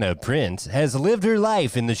 Diana Prince, has lived her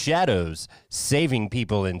life in the shadows, saving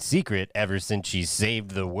people in secret ever since she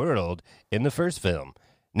saved the world in the first film.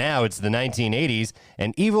 Now it's the 1980s,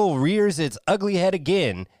 and evil rears its ugly head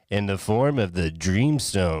again in the form of the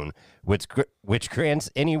Dreamstone, which grants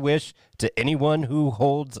any wish to anyone who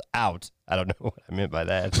holds out. I don't know what I meant by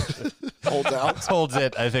that. holds out. Holds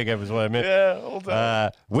it, I think that was what I meant. Yeah, hold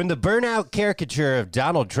on. When the burnout caricature of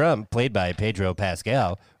Donald Trump, played by Pedro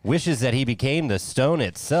Pascal, wishes that he became the stone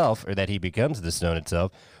itself, or that he becomes the stone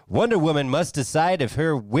itself, Wonder Woman must decide if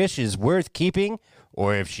her wish is worth keeping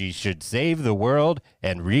or if she should save the world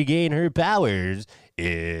and regain her powers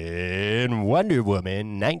in Wonder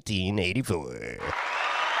Woman 1984.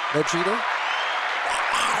 No cheetah?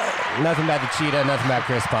 Nothing about the cheetah, nothing about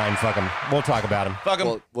Chris Pine. Fuck him. We'll talk about him. Fuck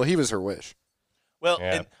him. Well, he was her wish. Well,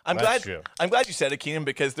 Yeah, and I'm that's glad. true. I'm glad you said it, Keenan,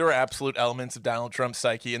 because there are absolute elements of Donald Trump's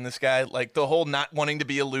psyche in this guy, like the whole not wanting to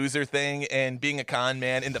be a loser thing and being a con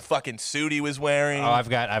man in the fucking suit he was wearing. Oh, I've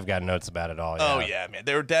got notes about it all. Yeah. Oh yeah, man.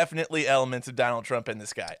 There are definitely elements of Donald Trump in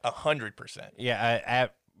this guy. 100%. Yeah,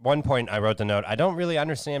 at one point I wrote the note, I don't really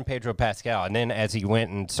understand Pedro Pascal. And then as he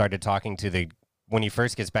went and started talking to when he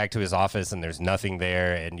first gets back to his office and there's nothing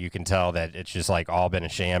there and you can tell that it's just like all been a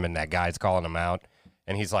sham and that guy's calling him out.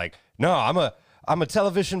 And he's like, no, I'm a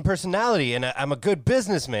television personality and I'm a good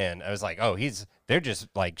businessman. I was like, oh, they're just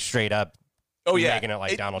like straight up Oh yeah, making it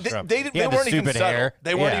like Donald Trump. They He had the weren't even stupid subtle. hair.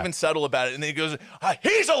 They weren't Yeah. even subtle about it. And then he goes,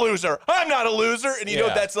 "He's a loser. I'm not a loser." And you know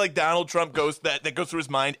Yeah. that's like Donald Trump that goes through his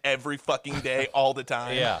mind every fucking day, all the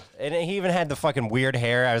time. Yeah, and he even had the fucking weird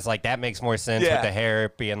hair. I was like, that makes more sense Yeah. with the hair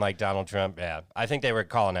being like Donald Trump. Yeah, I think they were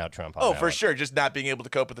calling out Trump on Oh, that for one. sure. Just not being able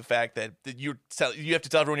to cope with the fact that you have to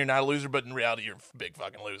tell everyone you're not a loser, but in reality you're a big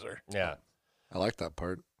fucking loser. Yeah. I like that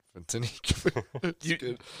part. Continue.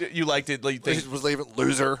 You liked it. Like, you think, He was leaving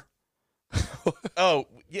loser. oh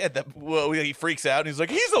yeah, he freaks out and he's like,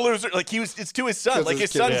 he's a loser. Like it's to his son. 'Cause Like his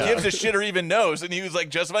his son kid- yeah. gives a shit or even knows, and he was like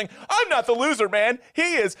justifying, I'm not the loser, man.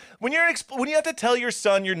 He is. When you have to tell your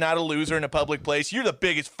son you're not a loser in a public place, you're the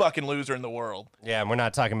biggest fucking loser in the world. Yeah, and we're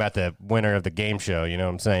not talking about the winner of the game show. You know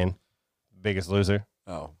what I'm saying? Biggest loser.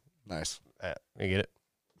 Oh, nice. You get it?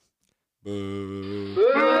 Boo.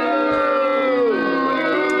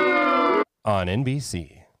 On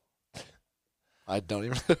NBC. I don't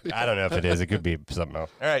even. I don't know if it is. It could be something else.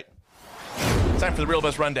 All right, it's time for the Real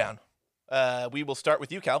Buzz Rundown. We will start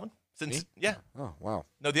with you, Calvin. Since yeah, Oh, wow.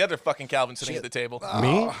 no, the other fucking Calvin sitting at the table.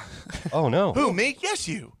 Me? Oh, no. Who, me? Yes,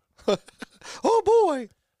 you. Oh, boy.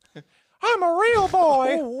 I'm a real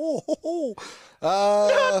boy.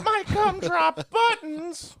 Oh. My gumdrop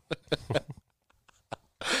buttons.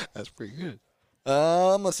 That's pretty good.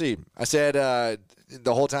 Let's see. I said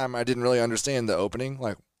the whole time I didn't really understand the opening.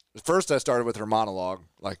 Like, first I started with her monologue,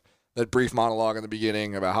 like that brief monologue in the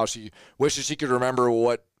beginning about how she wishes she could remember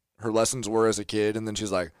what her lessons were as a kid, and then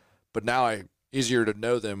she's like, "But now easier to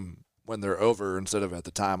know them when they're over instead of at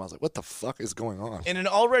the time." I was like, "What the fuck is going on?" In an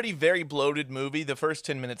already very bloated movie, the first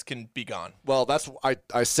 10 minutes can be gone. Well,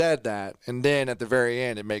 I said that, and then at the very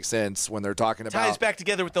end, it makes sense when they're talking about Ties back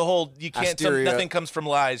together with the whole Asteria. nothing comes from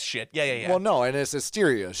lies shit. Yeah. Well, no, and it's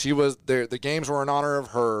Asteria. She was there. The games were in honor of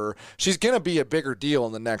her. She's gonna be a bigger deal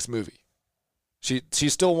in the next movie.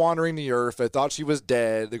 She's still wandering the earth. I thought she was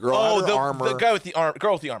dead. The girl had her armor. the guy with the armor,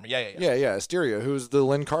 girl with the armor. Yeah. Yeah, Asteria, who's the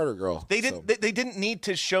Lynn Carter girl. They So- they didn't need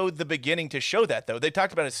to show the beginning to show that though. They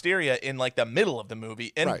talked about Asteria in like the middle of the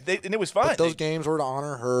movie, and Right. and it was fine. But those games were to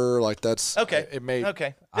honor her. Like that's okay. It made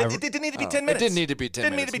okay. It didn't need to be 10 It minutes. didn't need to be 10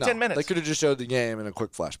 Didn't minutes. need to be no. 10 minutes. They could have just showed the game in a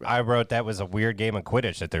quick flashback. I wrote that was a weird game of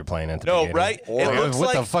Quidditch that they're playing at the No, beginning. right?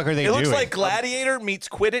 What the fuck are they It doing? looks like Gladiator meets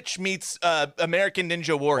Quidditch meets American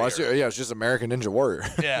Ninja Warrior. Yeah, it's just American Ninja Warrior.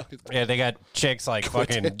 Yeah. Yeah, they got chicks like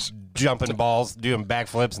fucking Quidditch. jumping balls, doing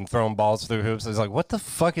backflips, and throwing balls through hoops. It's like, what the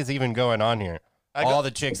fuck is even going on here? All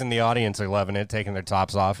the chicks in the audience are loving it, taking their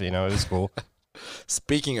tops off. You know, it was cool.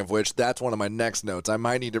 Speaking of which, that's one of my next notes. I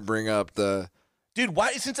might need to bring up the. Dude,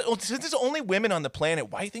 why since there's only women on the planet,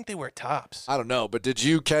 why do you think they wear tops? I don't know, but did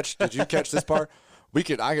you catch this part?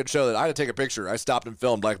 I could show that. I had to take a picture. I stopped and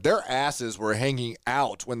filmed. Like their asses were hanging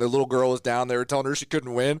out when the little girl was down there telling her she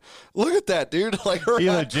couldn't win. Look at that, dude. Like her. He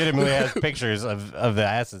legitimately has pictures of the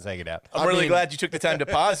asses hanging out. I'm really glad you took the time to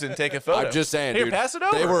pause and take a photo. I'm just saying, Here, dude. pass it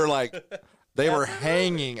over. They were like, they were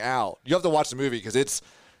hanging out. You have to watch the movie because it's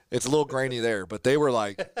a little grainy there, but they were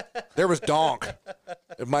like, there was donk.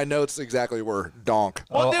 My notes exactly were donk.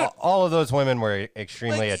 Well, dude, All of those women were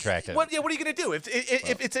extremely like, attractive. What are you gonna do if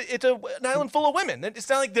it's an island full of women? It's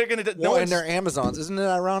not like they're gonna. Well, and they're Amazons. Isn't it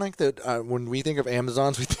ironic that when we think of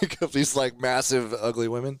Amazons, we think of these like massive, ugly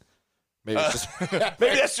women? Maybe it's just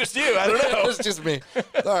maybe that's just you. I don't know. it's just me.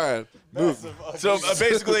 All right, move. So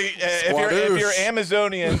basically, if you're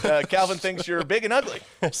Amazonian, Calvin thinks you're big and ugly.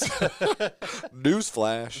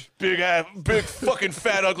 Newsflash: Big fucking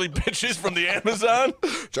fat ugly bitches from the Amazon.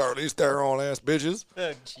 Charlize Theron ass bitches.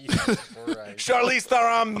 Charlize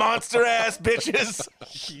Theron monster ass bitches.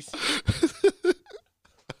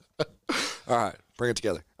 All right, bring it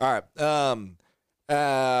together. All right.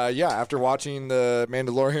 Yeah. After watching the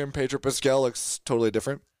Mandalorian, Pedro Pascal looks totally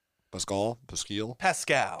different. Pasquale. Pasquale.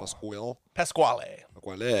 Pasquale.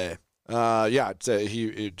 Yeah,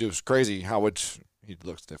 it was crazy how much he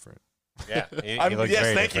looks different Yeah, he looks yes,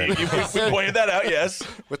 very thank you. different. We pointed that out. Yes,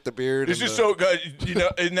 with the beard. it's and just the- so good. You know,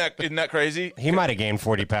 isn't that crazy? He might have gained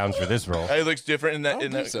 40 pounds for this role. He looks different. Isn't I that, don't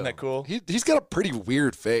isn't that, think so. isn't that cool? He's got a pretty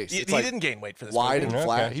weird face. He It's like didn't gain weight for this. wide movie. and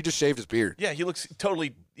flat. Okay. He just shaved his beard. Yeah, he looks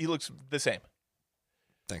the same.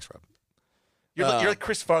 Thanks, Rob. You're like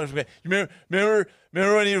Chris Farley. You remember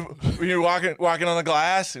when you were walking on the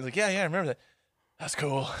glass? He's like, yeah, I remember that. That's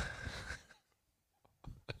cool.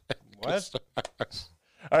 What?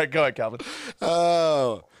 All right, go ahead, Calvin.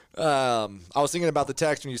 Oh, I was thinking about the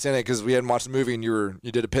text when you sent it because we hadn't watched the movie and you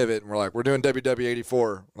did a pivot and we're like, we're doing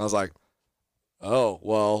WW84. And I was like, oh,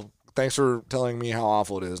 well, thanks for telling me how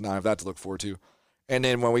awful it is. Now I have that to look forward to. And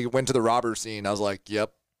then when we went to the robber scene, I was like,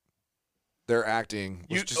 yep, their acting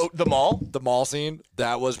was just The mall? the mall scene.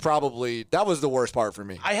 That was the worst part for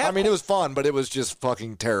me. I mean, it was fun, but it was just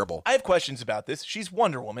fucking terrible. I have questions about this. She's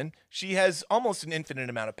Wonder Woman. She has almost an infinite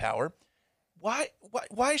amount of power. Why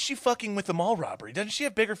is she fucking with the mall robbery? Doesn't she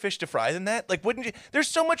have bigger fish to fry than that? Like, wouldn't you? There's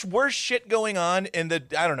so much worse shit going on in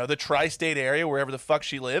the tri-state area, wherever the fuck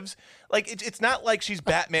she lives. Like, it's not like she's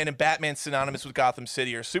Batman and Batman's synonymous with Gotham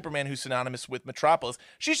City or Superman who's synonymous with Metropolis.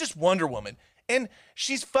 She's just Wonder Woman. And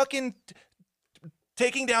she's fucking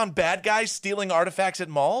taking down bad guys stealing artifacts at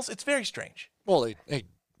malls. It's very strange. Well, they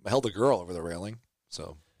held a girl over the railing,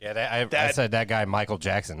 so. Yeah, I said that guy Michael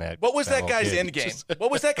Jackson. What was that whole guy's kid. end game? What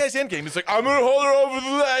was that guy's end game? He's like, I'm going to hold her over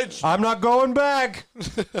the ledge. I'm not going back.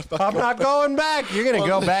 I'm not going back. You're gonna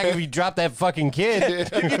go back if you drop that fucking kid.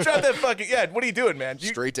 You dropped that fucking... Yeah, what are you doing, man?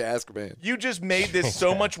 Straight to Azkaban. You just made this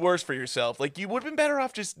so much worse for yourself. Like, you would have been better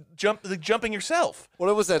off just jumping yourself. Well,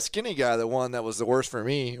 it was that skinny guy, the one that was the worst for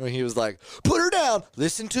me, when he was like, put her down,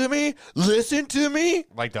 listen to me.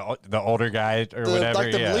 Like the older guy or whatever.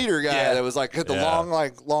 Like the yeah. leader guy Yeah. that was like, had the Yeah.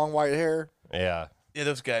 long white hair. Yeah. Yeah,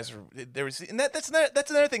 those guys were... There was... And that's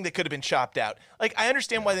another thing that could have been chopped out. Like, I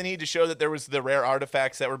understand why they needed to show that there was the rare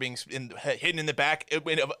artifacts that were being hidden in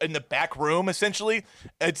the back room, essentially.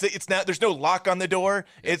 It's not... There's no lock on the door.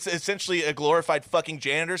 It's essentially a glorified fucking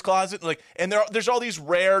janitor's closet. Like, and there's all these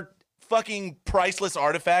rare fucking priceless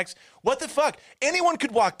artifacts. What the fuck? Anyone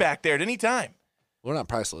could walk back there at any time. Well, not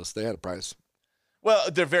priceless. They had a price. Well,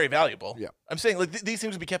 they're very valuable. Yeah. I'm saying, like, these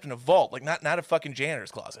things would be kept in a vault, like not a fucking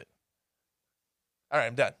janitor's closet. All right,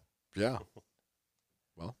 I'm done. Yeah.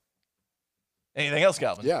 Well. Anything else,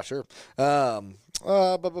 Calvin? Yeah, sure. I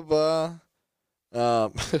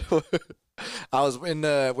was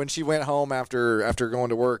when she went home after going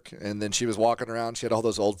to work, and then she was walking around. She had all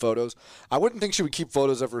those old photos. I wouldn't think she would keep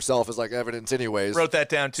photos of herself as like evidence, anyways. Wrote that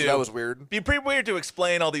down too. So that was weird. Be pretty weird to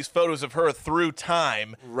explain all these photos of her through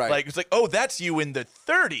time. Right. Like, it's like, oh, that's you in the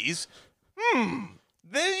 30s.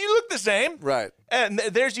 Then you look the same. Right. And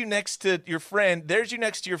there's you next to your friend. There's you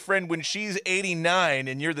next to your friend when she's 89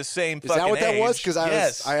 and you're the same Is fucking that what that was? age. Because I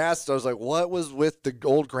asked, I was like, what was with the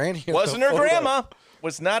old granny? in Wasn't the her photo? grandma.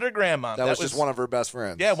 Was not her grandma. That was just one of her best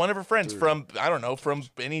friends. Yeah, one of her friends from, I don't know, from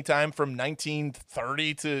any time from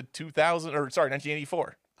 1930 to 2000, or sorry,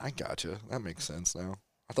 1984. I gotcha. That makes sense now.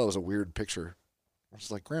 I thought it was a weird picture. I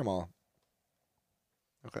was like, grandma.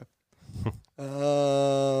 Okay.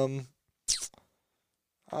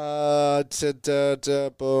 I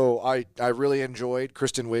really enjoyed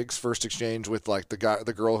Kristen Wiig's first exchange with like the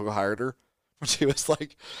girl who hired her. She was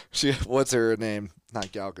like, what's her name?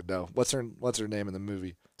 Not Gal Gadot. What's her name in the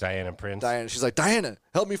movie? Diana Prince. Diana. She's like, Diana,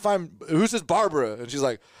 help me find who's this Barbara? And she's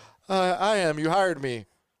like, I am. You hired me.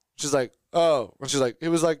 She's like, oh. And she's like, it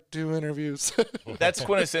was like 2 interviews. That's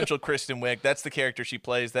quintessential Kristen Wiig. That's the character she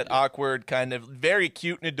plays. That awkward, kind of very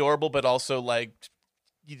cute and adorable, but also like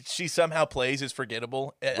she somehow plays as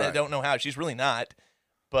forgettable. I Right. don't know how. She's really not.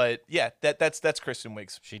 But yeah, that's Kristen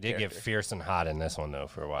Wiig's. She did get character. fierce and hot in this one though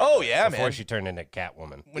for a while. Oh, yeah, before man. she turned into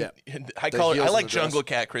Catwoman. When, Yeah. I The call her. heels I and like the dress. Jungle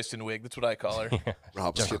Cat Kristen Wiig. That's what I call her.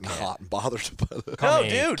 Rob's getting hot and bothered by it. No, me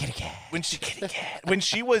dude. Kitty Cat. When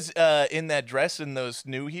she was in that dress and those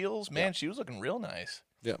new heels, man, she was looking real nice.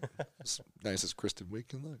 Yeah. As nice as Kristen Wiig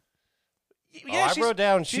can look. Yeah, I wrote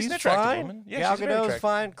down she's she's an attractive fine. woman. Yeah, Gal she's very Gadot's attractive.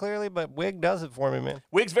 fine, clearly, but Wig does it for me, man.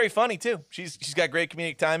 Wig's very funny too. She's got great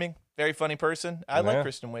comedic timing. Very funny person. I like Yeah.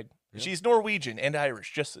 Kristen Wiig. She's Norwegian and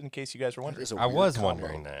Irish, just in case you guys were wondering. It's a I weird was combo.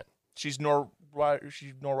 wondering that. She's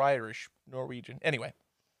Irish, Norwegian. Anyway,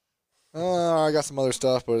 I got some other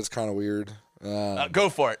stuff, but it's kind of weird. go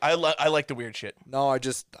for it. I like the weird shit. No,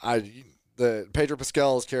 the Pedro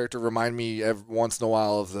Pascal's character remind me once in a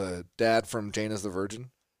while of the dad from Jane is the Virgin.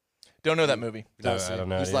 Don't know that movie. I don't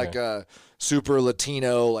know. He's yeah. like a super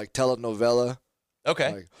Latino, like telenovela.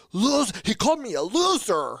 Okay. Like, he called me a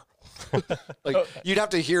loser. Like you'd have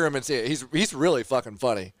to hear him and say it. He's really fucking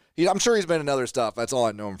funny. I'm sure he's been in other stuff. That's all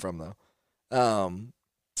I know him from, though.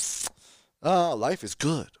 Life is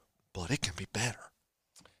good, but it can be better.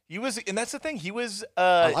 He was, and that's the thing. He was.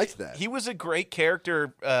 I liked that. He was a great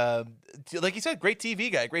character. Like you said, great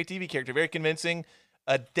TV guy, great TV character, very convincing.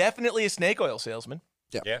 Definitely a snake oil salesman.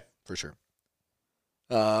 Yeah. For sure.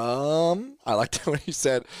 I liked it when he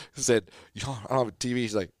said, I don't have a TV.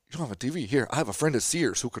 He's like, you don't have a TV? Here, I have a friend at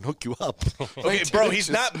Sears who can hook you up. Okay, bro, he's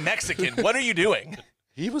not Mexican. What are you doing?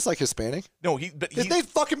 He was like Hispanic. No, His name's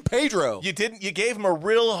fucking Pedro. You didn't. You gave him a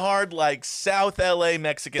real hard, like South LA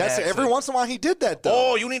Mexican. That's accent. every once in a while he did that though.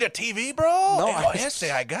 Oh, you need a TV, bro? No, Oh, yes,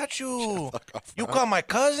 I got you. You call my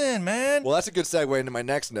cousin, man. Well, that's a good segue into my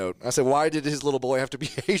next note. I said, why did his little boy have to be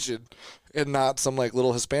Asian and not some like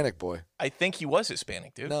little Hispanic boy? I think he was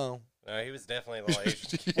Hispanic, dude. No. He was definitely a little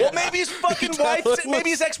Asian. Well, maybe his fucking wife. was. Maybe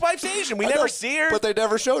his ex-wife's Asian. We I never know, see her. But they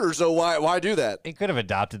never showed her, so why do that? He could have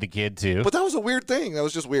adopted the kid too. But that was a weird thing. That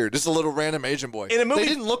was just weird. Just a little random Asian boy. In a movie- They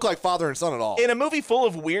didn't look like father and son at all. In a movie full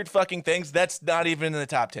of weird fucking things, that's not even in the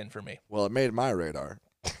top 10 for me. Well, it made my radar.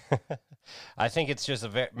 I think it's just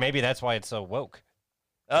maybe that's why it's so woke.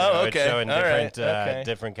 Oh, It's okay. showing All different, right. Okay.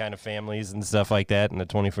 different kind of families and stuff like that in the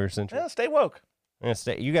 21st century. Well, stay woke.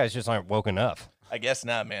 You guys just aren't woke enough. I guess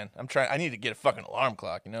not, man. I'm trying. I need to get a fucking alarm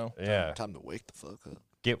clock. You know. Yeah. Time to wake the fuck up.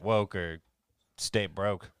 Get woke or stay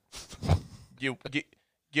broke. You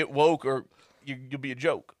get woke or you'll be a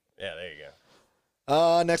joke. Yeah, there you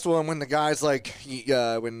go. Next one, when the guy's like,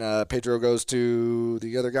 when Pedro goes to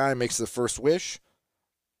the other guy and makes the first wish,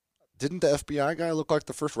 didn't the FBI guy look like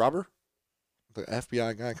the first robber? The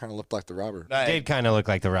FBI guy kind of looked like the robber. I Did kind of look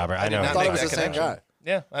like the robber. I did know. I not thought make it was that the same connection. guy.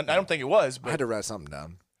 Yeah, I don't think it was, I had but to write something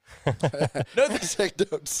down. no,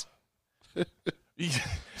 Take notes. you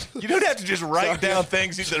don't have to just write down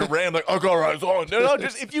things that are random. Like, okay, all right, so no,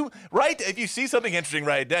 just if you see something interesting,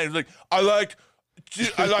 write it down. It's like, I like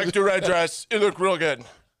the red dress. It looked real good.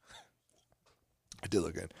 It did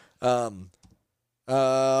look good.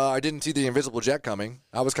 I didn't see the invisible jet coming.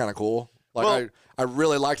 That was kind of cool. Like Well- I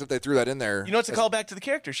really liked that they threw that in there. You know, it's a callback to the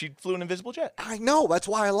character. She flew an invisible jet. I know. That's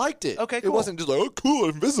why I liked it. Okay, It cool. wasn't just like, oh, cool,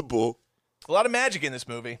 invisible. A lot of magic in this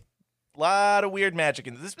movie. A lot of weird magic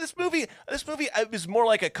in this movie. This movie was more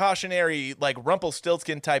like a cautionary, like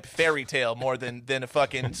Rumpelstiltskin type fairy tale more than a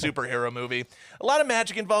fucking superhero movie. A lot of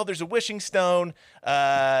magic involved. There's a wishing stone.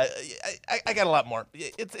 I got a lot more.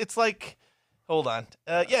 It's like, hold on.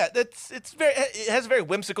 It has a very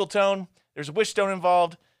whimsical tone. There's a wish stone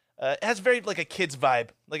involved. It has very like a kid's vibe,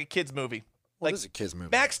 like a kid's movie. Well, Like this is a kid's movie.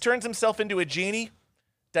 Max turns himself into a genie.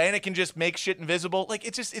 Diana can just make shit invisible. Like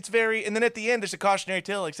it's very. And then at the end, there's a cautionary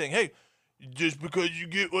tale, like saying, "Hey, just because you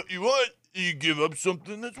get what you want, you give up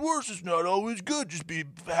something that's worse. It's not always good. Just be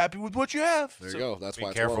happy with what you have." There you go. That's Be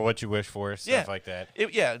why careful it's well. what you wish for, stuff like that.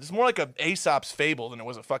 It's more like a Aesop's fable than it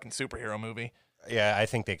was a fucking superhero movie. Yeah, I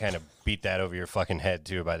think they kind of beat that over your fucking head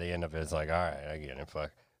too by the end of it. It's like, all right, I get it,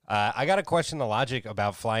 fuck. I got to question the logic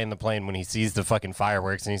about flying the plane when he sees the fucking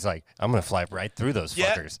fireworks and he's like, I'm going to fly right through those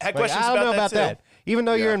Yeah, fuckers. had Like, questions I don't about know that, about too. that. Even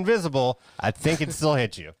though you're invisible, I think it still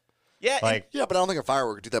hit you. Yeah, Like, Yeah, but I don't think a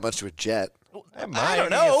firework would do that much to a jet. I don't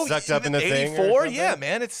know. Sucked up in the thing. or 84, something. yeah,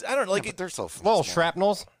 man. I don't know. Like But they're so Well, small.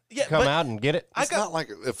 shrapnels. Yeah, come but out and get it. It's not like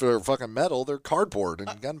if they're fucking metal, they're cardboard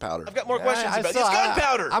and gunpowder. I've got more questions about it. It's still-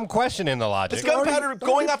 gunpowder. I'm questioning the logic. It's gunpowder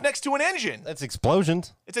going off next to an engine. That's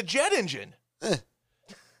explosions. It's a jet engine.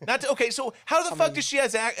 Okay, so how the fuck does she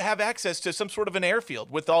have access to some sort of an airfield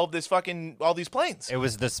with all these planes? It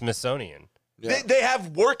was the Smithsonian, Yeah. They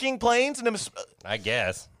have working planes and I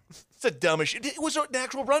guess. it's a dumb shit. It was an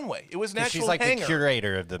actual runway. It was an actual She's like hangar. the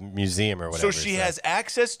curator of the museum or whatever. So she has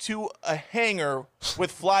access to a hangar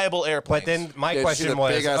with flyable airplanes. But then my Yeah, did you see question the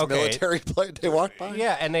was, big ass okay, military plane they walked by.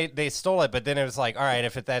 yeah, and they stole it, but then it was like, all right,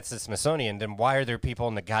 if that's the Smithsonian, then why are there people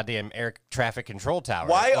in the goddamn air traffic control tower?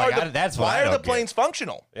 why Like, are that's what I the don't get. planes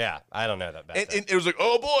functional? Yeah, I don't know that. About And that. it was like,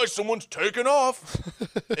 oh boy, someone's taking off.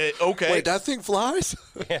 Okay. Wait, that thing flies?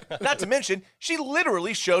 Not to mention, she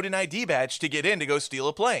literally showed an ID badge to get in to go steal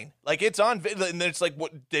a plane. Like it's on, and then it's like,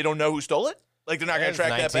 what? They don't know who stole it. Like they're not going It to was track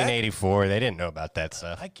that back. 1984. They didn't know about that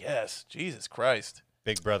stuff. I guess. Jesus Christ.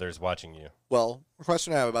 Big Brother's watching you. Well, the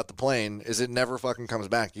question I have about the plane is it never fucking comes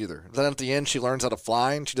back either. Then at the end, she learns how to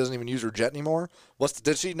fly and she doesn't even use her jet anymore.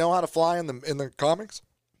 Did she know how to fly in the comics?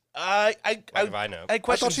 I What do I know? I I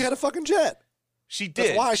question. thought she had a fucking jet. She did.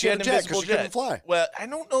 That's why she had an a jet, 'cause invisible she couldn't fly. Well, I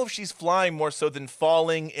don't know if she's flying more so than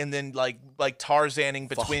falling and then like Tarzaning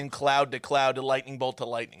between cloud to cloud to lightning bolt to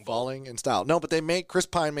lightning bolt. Falling in style. No, but Chris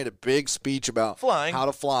Pine made a big speech about Flying. how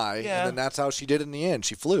to fly, Yeah. and then that's how she did it in the end.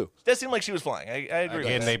 She flew. That seemed like she was flying. I agree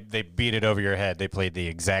Again, with that. they beat it over your head. They played the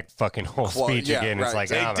exact fucking whole speech yeah, again. It's right. like,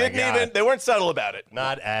 They oh my didn't God. even. They weren't subtle about it.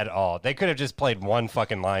 Not at all. They could have just played one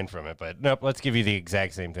fucking line from it, but nope. Let's give you the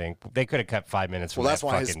exact same thing. They could have cut 5 minutes from Well, that's that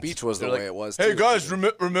why his fucking speech was the They're way it was. Hey too. guys,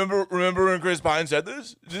 remember when Chris Pine said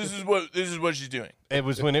this? This is what she's doing. It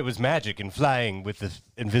was when it was magic and flying with the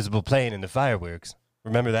invisible plane and the fireworks.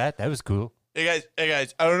 Remember that? That was cool. Hey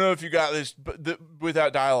guys, I don't know if you got this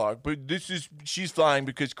without dialogue, but she's flying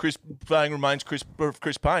because flying reminds Chris of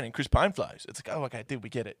Chris Pine, and Chris Pine flies. It's like, oh, okay, dude, we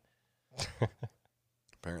get it.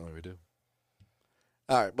 Apparently we do.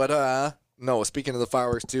 All right, but no, speaking of the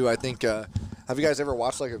fireworks too, I think have you guys ever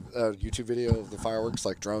watched like a YouTube video of the fireworks,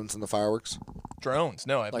 like drones and the fireworks? Drones?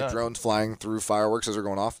 No, I've Like not. drones flying through fireworks as they're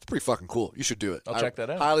going off. It's pretty fucking cool. You should do it. I'll check that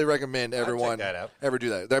out. Highly recommend everyone that out. ever do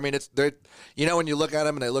that. I mean, they're when you look at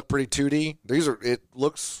them and they look pretty 2D. It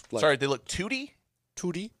looks like Sorry, they look 2D,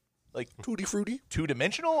 2D, like tutti frutti,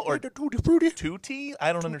 two-dimensional or tutti frutti, 2T?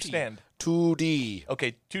 I don't understand. 2D,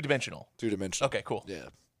 Okay, two-dimensional. 2-dimensional. Okay, cool. Yeah.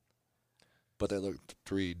 But they look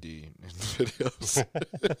 3D in videos.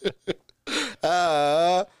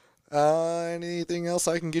 Anything else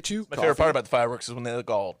I can get you? My favorite part about the fireworks is when they look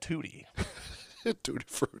all 2D. Tutti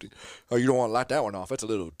frutti. Oh, you don't want to light that one off. That's a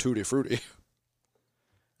little tutti frutti.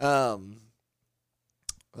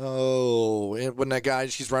 Oh, and when that guy,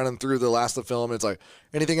 she's running through the last of the film, it's like,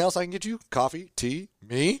 anything else I can get you? Coffee? Tea?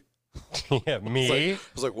 Me? Yeah, me. I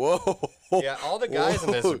was like, whoa. Yeah, all the guys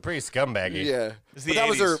in this are pretty scumbaggy. Yeah. It's But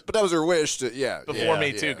the that was her wish to, yeah. Before yeah,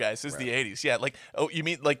 me too, yeah. guys. This is the 80s. Yeah, like, oh, you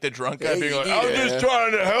mean like the drunk guy Yeah, being you like, need I'm it. just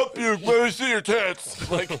trying to help you. Let me see your tits.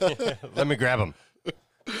 Like, Let me grab them.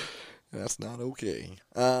 That's not okay.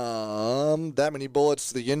 That many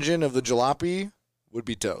bullets, the engine of the jalopy would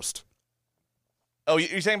be toast. oh,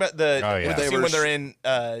 you're saying about the Oh, yeah. the scene when they're in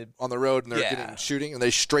On the road and they're Yeah. getting shooting, and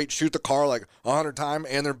they straight shoot the car like 100 times,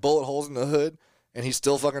 and there are bullet holes in the hood, and he's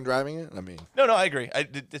still fucking driving it? I mean, No, I agree.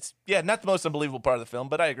 It's not the most unbelievable part of the film,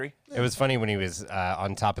 but I agree. It was funny when he was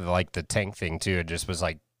on top of the tank thing too. It just was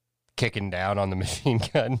like kicking down on the machine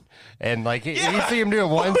gun, and like you see him do it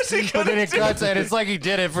once, was he but then gonna it do? cuts and it's like he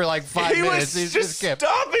did it for like 5 He minutes. was He's just kept,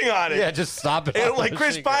 stomping on it. yeah, just stop it. And on like the Chris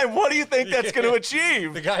machine gun. Pine, what do you think that's going to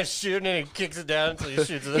achieve? The guy's shooting and he kicks it down until he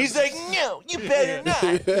shoots it. He's like, no, you better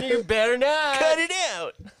not. you better not Cut it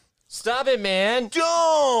out. stop it, man.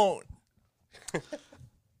 Don't.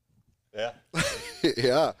 Yeah.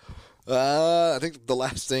 yeah. I think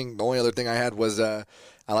the only other thing I had was I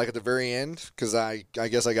like at the very end, because I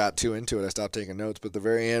guess I got too into it. I stopped taking notes. But the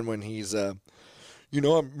very end when he's, I'm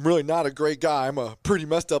really not a great guy. I'm a pretty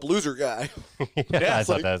messed up loser guy. Yeah, I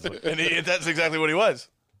thought like- that was And that's exactly what he was.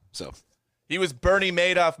 So, He was Bernie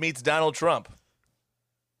Madoff meets Donald Trump.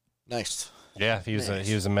 nice. yeah. He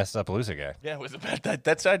was a messed up loser guy. Yeah, it was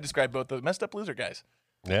that's how I describe both the messed up loser guys.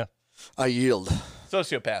 Yeah. I yield.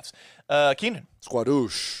 Sociopaths. Keenan.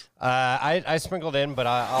 Squadoosh. I sprinkled in, but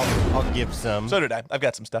I'll give some. So did I. I've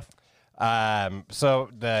got some stuff. So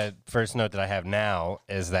the first note that I have now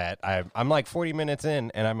is that I'm like 40 minutes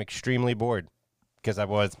in, and I'm extremely bored because I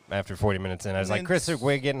was after 40 minutes in. I was like, Chris,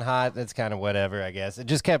 we're getting hot. That's kind of whatever, I guess. It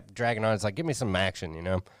just kept dragging on. It's like, give me some action, you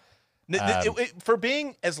know? For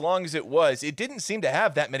being as long as it was, it didn't seem to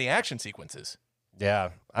have that many action sequences. Yeah.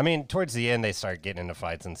 I mean, towards the end, they start getting into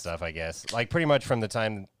fights and stuff, I guess. Like pretty much from the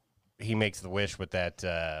time he makes the wish with that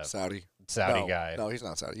Saudi. Saudi No, guy. No, he's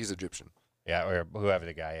not Saudi. He's Egyptian. Yeah, or whoever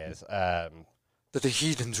the guy is. The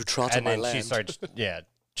heathens who trot on And my then land. she starts,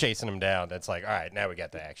 chasing him down. That's like, all right, now we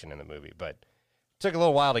got the action in the movie. But it took a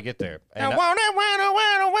little while to get there. And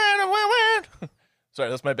Sorry,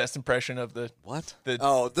 that's my best impression of the. What?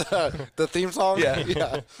 The- the theme song? Yeah.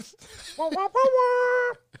 yeah.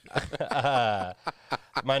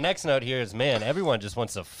 my next note here is, man, everyone just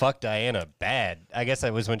wants to fuck Diana bad. I guess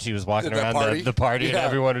that was when she was walking At that around party? the party and Yeah.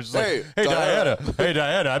 everyone was just Hey, like, hey,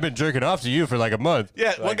 Diana, I've been jerking off to you for like a month.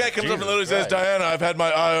 Yeah, one Like, guy comes up and Jesus literally says, Christ. "Diana, I've had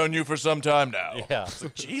my eye on you for some time now." Yeah.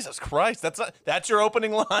 Jesus Christ, that's your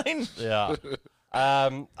opening line. Yeah.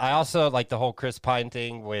 I also like the whole Chris Pine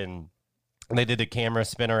thing when they did the camera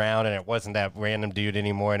spin around and it wasn't that random dude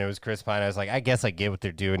anymore and it was Chris Pine. I was like, I guess I get what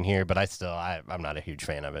they're doing here, but I'm not a huge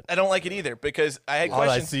fan of it. I don't like it either because I had All I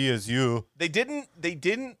questions. see is you. They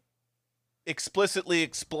didn't explicitly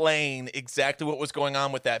explain exactly what was going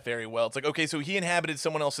on with that very well. It's like, okay, so he inhabited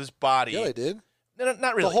someone else's body. Yeah, they did. No,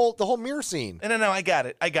 not really. The whole mirror scene. No, I got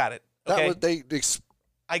it. That Okay. was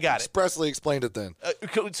I got it. Expressly explained it then.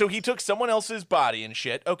 So he took someone else's body and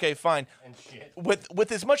shit. Okay, fine. And shit. With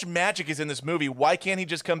as much magic as in this movie, why can't he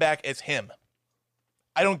just come back as him?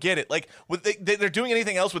 I don't get it. Like, they're doing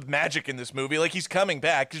anything else with magic in this movie. Like, he's coming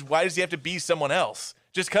back. Why does he have to be someone else?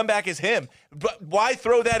 Just come back as him. But why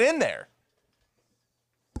throw that in there?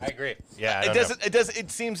 I agree. Yeah, It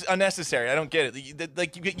seems unnecessary. I don't get it.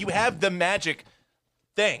 Like, you have the magic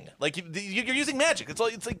thing. Like, you're using magic. It's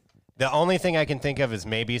like. The only thing I can think of is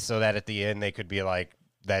maybe so that at the end they could be like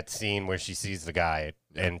that scene where she sees the guy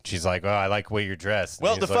and she's like, "Oh, I like the way you're dressed."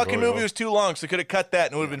 Well, the fucking movie was too long, so could have cut that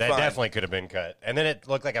and it would have been that fine. That definitely could have been cut. And then it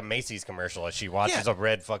looked like a Macy's commercial as she watches a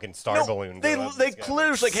red fucking star balloon. They clearly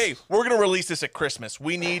was like, "Hey, we're gonna release this at Christmas.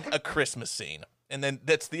 We need a Christmas scene," and then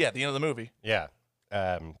that's the end of the movie. Yeah.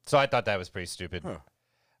 So I thought that was pretty stupid. Huh.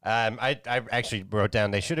 I actually wrote down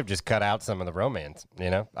they should have just cut out some of the romance. You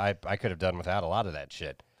know, I could have done without a lot of that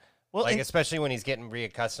shit. Well, like, especially when he's getting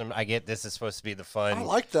reaccustomed. I get this is supposed to be the fun. I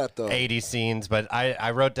like that, though. 80 scenes, but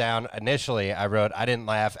I wrote down initially, I didn't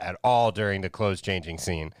laugh at all during the clothes changing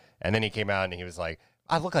scene. And then he came out and he was like,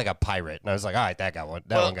 I look like a pirate. And I was like, all right, that one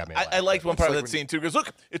got me. I liked one part of that scene, too. He goes,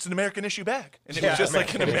 look, it's an American issue bag. And it was just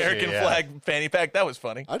like an American flag fanny pack. That was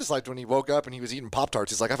funny. I just liked when he woke up and he was eating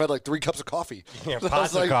Pop-Tarts. He's like, I've had like 3 cups of coffee. Yeah,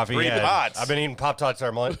 pots of coffee. 3 pots. I've been eating Pop-Tarts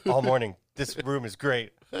all morning. This room is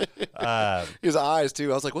great. His eyes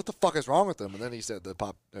too. I was like, "What the fuck is wrong with him?" And then he said, "The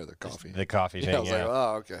coffee." The coffee thing. I was like,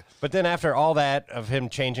 "Oh, okay." But then after all that of him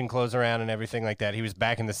changing clothes around and everything like that, he was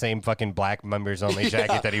back in the same fucking black members only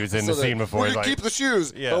jacket that he was in the scene before. We're gonna keep the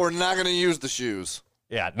shoes, yeah. but we're not gonna use the shoes.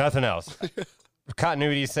 Yeah, nothing else. For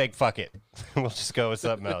continuity's sake, fuck it. We'll just go with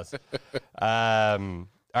something else.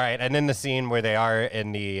 All right, and then the scene where they are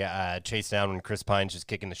in the chase down when Chris Pine's just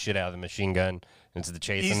kicking the shit out of the machine gun into the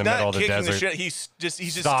chase in the middle of the desert. He's just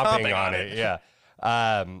stomping on it. Yeah.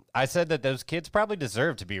 I said that those kids probably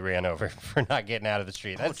deserve to be ran over for not getting out of the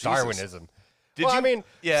street. That's Darwinism. I mean,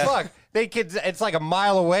 fuck. It's like a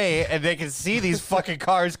mile away, and they can see these fucking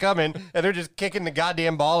cars coming, and they're just kicking the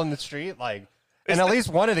goddamn ball in the street. Like, and at least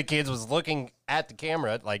one of the kids was looking at the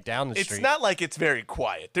camera, like down the street. It's not like it's very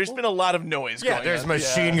quiet. There's been a lot of noise going on. Yeah, there's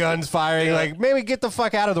machine guns firing. Yeah. Like, maybe get the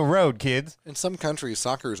fuck out of the road, kids. In some countries,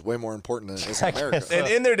 soccer is way more important than it is in America. And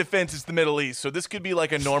in their defense, it's the Middle East, so this could be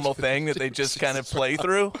like a normal thing that they just kind of play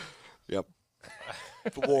through. Yep.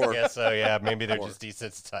 War. I guess so, yeah. Maybe they're just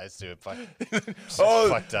desensitized to it.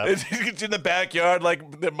 Fucked up. It's in the backyard,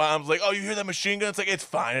 like their mom's like, "Oh, you hear that machine gun?" It's like, it's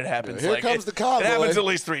fine. It happens. Here comes the cowboy. It happens at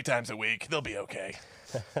least 3 times a week. They'll be okay.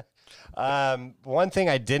 One thing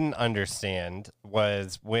I didn't understand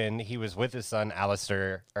was when he was with his son,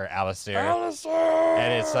 Alistair.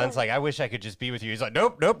 And his son's like, "I wish I could just be with you." He's like,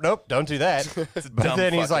 "Nope, don't do that." But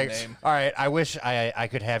then he's like, name. "All right, I wish I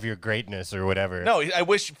could have your greatness or whatever." No, I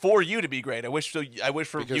wish for you to be great. I wish for you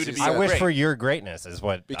to be I wish great. for your greatness is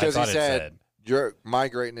what because I thought he said. My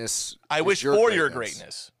greatness. I wish your for greatness. your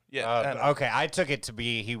greatness. Yeah. Okay, I took it to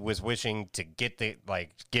be he was wishing to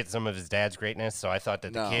get some of his dad's greatness, so I thought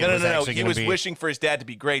that the kid was actually he was wishing for his dad to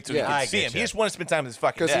be great so he could see him. He just wanted to spend time with his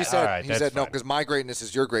fucking dad. Because he said no, because my greatness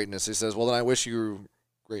is your greatness. He says, well, then I wish you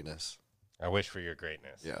greatness. I wish for your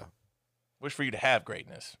greatness. Yeah. Wish for you to have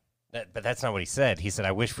greatness. But that's not what he said. He said,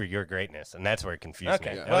 "I wish for your greatness," and that's where it confused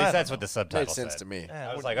me. Yeah. At least that's what the subtitle made sense said. to me.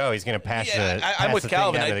 I was like, "Oh, he's gonna pass I'm with the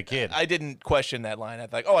Calvin. thing down to the kid." I didn't question that line. I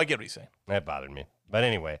thought, I get what he's saying. That bothered me. But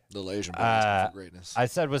anyway, little Asian boy for greatness. I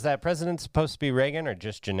said, was that president supposed to be Reagan or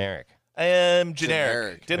just generic?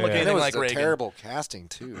 Generic. Didn't look anything like Reagan. Terrible casting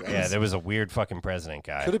too. There was a weird fucking president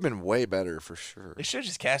guy. Could have been way better for sure. They should have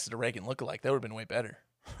just casted a Reagan lookalike. That would have been way better.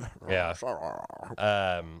 Yeah.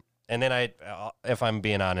 And then if I'm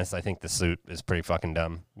being honest, I think the suit is pretty fucking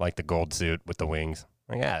dumb. Like the gold suit with the wings.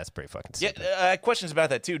 Like, that's pretty fucking stupid. Yeah, questions about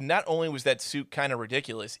that too. Not only was that suit kind of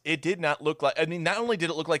ridiculous, it did not look like. I mean, not only did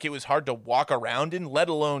it look like it was hard to walk around in, let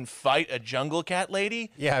alone fight a jungle cat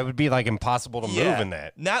lady. Yeah, it would be like impossible to move in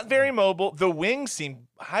that. Not very mobile. The wings seem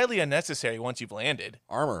highly unnecessary once you've landed.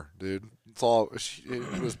 Armor, dude. It's all.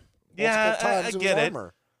 It was. Yeah, I get it.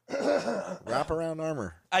 Wrap around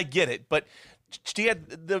armor. I get it, but she had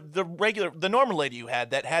the normal lady you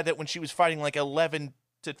had that when she was fighting like 11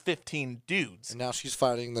 to 15 dudes. And now she's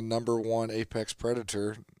fighting the #1 apex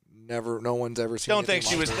predator. No one's ever seen.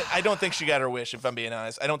 I don't think she got her wish. If I'm being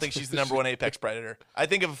honest, I don't think she's the #1 apex predator. I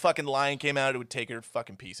think if a fucking lion came out, it would take her to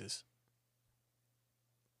fucking pieces.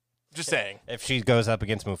 Just saying. If she goes up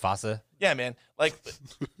against Mufasa. Yeah, man. Like,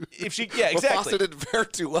 if she, exactly. Mufasa didn't fare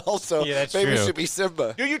too well, so maybe it should be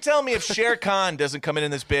Simba. You tell me if Shere Khan doesn't come in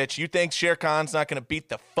this bitch, you think Shere Khan's not going to beat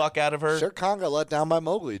the fuck out of her? Shere Khan got let down by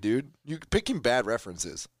Mowgli, dude. You picking bad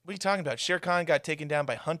references. What are you talking about? Shere Khan got taken down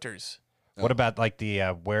by hunters. What about like the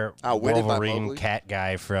Outwitted by Wolverine Mowgli? cat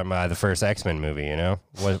guy from the first X-Men movie? You know,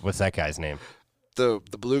 what's that guy's name? The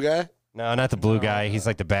blue guy? No, not the blue guy. He's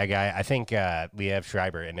like the bad guy. I think Liev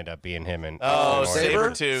Schreiber ended up being him. And Oh, Saber?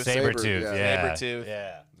 Sabretooth. Sabretooth. yeah. Yeah.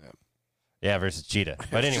 Sabretooth. Yeah, versus Cheetah.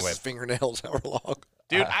 But anyway, His fingernails however long.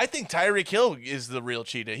 Dude, I think Tyreek Hill is the real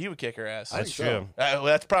cheetah. He would kick her ass. that's so. true. Well,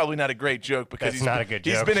 that's probably not a great joke because That's not a good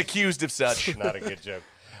He's joke. been accused of such. Not a good joke.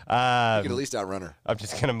 You could at least outrun her. I'm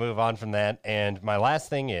just gonna move on from that. And my last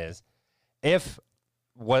thing is, if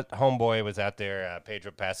what homeboy was out there,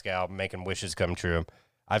 Pedro Pascal, making wishes come true.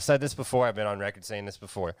 I've said this before. I've been on record saying this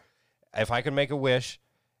before. If I could make a wish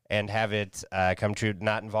and have it come true,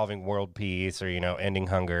 not involving world peace or ending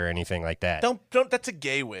hunger or anything like that. Don't. That's a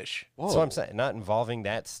gay wish. That's what I'm saying. Not involving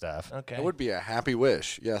that stuff. Okay. It would be a happy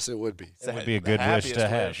wish. Yes, it would be. It would be a the good wish happiest to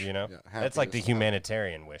have. wish. You know, Yeah, that's like the happiest.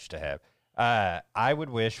 humanitarian wish to have. I would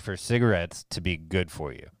wish for cigarettes to be good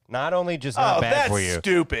for you. Not only just not Oh, bad that's for you,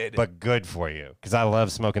 stupid. but good for you. Because I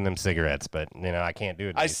love smoking them cigarettes, but I can't do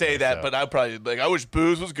it. I these say days, that, so. but I probably like. I wish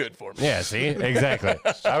booze was good for me. Yeah, see? Exactly.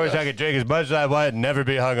 I wish I could drink as much as I want and never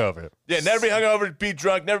be hungover. Yeah, never be hungover, be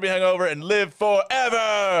drunk, never be hungover, and live forever.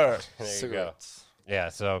 There you go. Cigarettes. Yeah,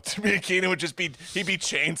 so, Me and Keenan would just he'd be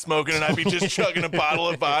chain smoking, and I'd be just chugging a bottle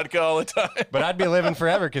of vodka all the time. but I'd be living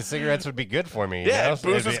forever because cigarettes would be good for me. Yeah, you know? booze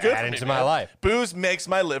It'd was be good for added me, to man. my life. Booze makes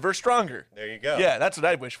my liver stronger. There you go. Yeah, that's what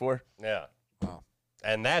I'd wish for. Yeah.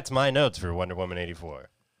 And that's my notes for Wonder Woman 84.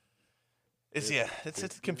 It's a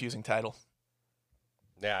confusing title.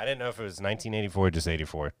 Yeah, I didn't know if it was 1984 or just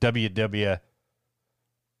 84. WW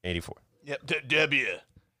 84. Yep, W.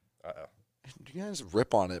 You guys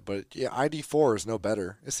rip on it, but yeah, ID4 is no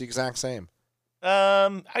better. It's the exact same.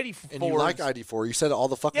 ID4. And you like ID4. You said it all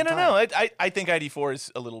the fucking Yeah, no, time. no. I think ID4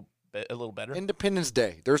 is a little better. Independence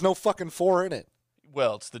Day. There's no fucking 4 in it.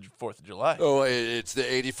 Well, it's the 4th of July. Oh, it's the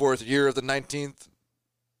 84th year of the 19th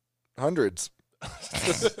hundreds. I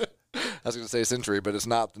was going to say century, but it's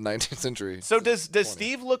not the 19th century. So does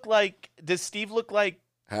Steve look like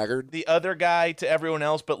Haggard? the other guy to everyone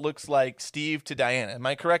else, but looks like Steve to Diana? Am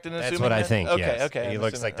I correct in assuming That's what I that? think. Okay, yes. okay. He I'm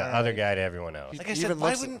looks assuming- like the all other right. guy to everyone else. Like I Even said, why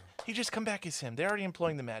looks- wouldn't he just come back as him? They're already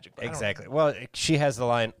employing the magic. But I don't- Exactly. Well, she has the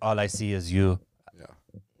line, "All I see is you." Yeah.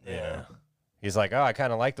 Yeah. He's like, "Oh, I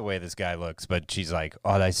kind of like the way this guy looks," but she's like,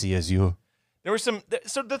 "All I see is you." There was some.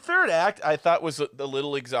 So the third act I thought was a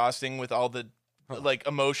little exhausting with all the like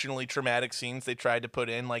emotionally traumatic scenes they tried to put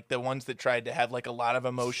in, like the ones that tried to have like a lot of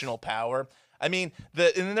emotional power. I mean,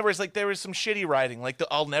 and then there was some shitty writing, like the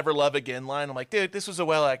 "I'll never love again" line. I'm like, dude, this was a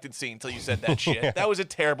well acted scene until you said that shit. That was a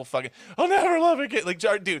terrible fucking "I'll never love again." Like,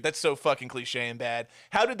 dude, that's so fucking cliche and bad.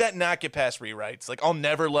 How did that not get past rewrites? Like, "I'll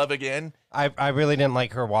never love again." I really didn't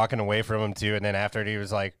like her walking away from him too, and then after he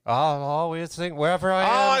was like, "I'll always think wherever I am,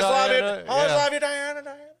 Always love you, Diana." always Yeah. love you, Diana.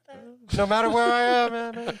 Diana. No matter where I am,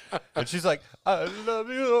 man. And she's like, "I love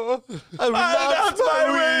you. That's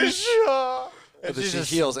my wish. And then she's she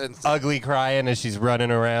just heals and ugly crying as she's running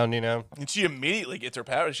around, And she immediately gets her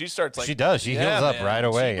power. She starts like She does. She Yeah, heals up man. right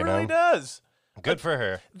away, She you really know? does. Good for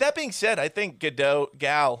her. That being said, I think Godot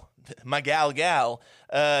my gal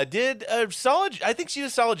did a solid. I think she did a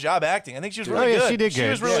solid job acting. I think she was really yeah, good. she did She good.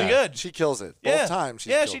 was really Yeah. good. she kills it. Both yeah. times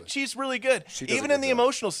she's yeah, killed it. she's really good. She does a Even good in the job.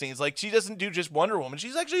 emotional scenes, like she doesn't do just Wonder Woman.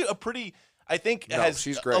 She's actually a pretty. I think No, has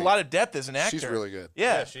she's a great. lot of depth as an actor. She's really good.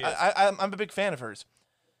 Yeah, she is. I'm a big fan of hers.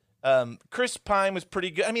 Chris Pine was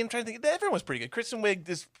pretty good. I mean, I'm trying to think. Everyone was pretty good. Kristen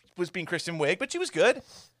Wiig was being Kristen Wiig, but she was good.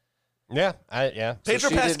 Yeah, Pedro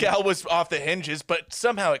she Pascal was off the hinges, but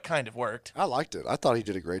somehow it kind of worked. I liked it. I thought he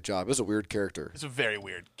did a great job. It was a weird character. It's a very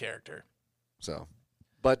weird character. So,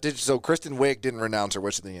 but Kristen Wiig didn't renounce her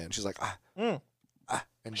wish at the end. She's like, and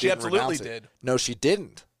She didn't absolutely renounce it. did. No, she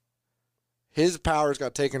didn't. His powers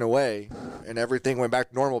got taken away, and everything went back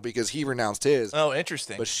to normal because he renounced his. Oh,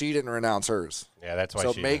 interesting. But she didn't renounce hers. Yeah, that's why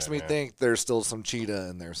So she it makes did me yeah. think there's still some cheetah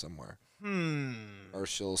in there somewhere. Or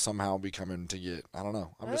she'll somehow be coming to get. I don't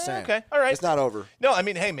know. I'm just saying. okay, all right. It's not over. No, I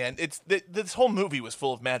mean, hey, man, this whole movie was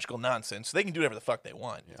full of magical nonsense. So they can do whatever the fuck they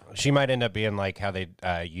want. Yeah. She might end up being like how they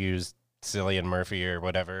used Cillian Murphy or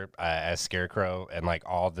whatever as Scarecrow and like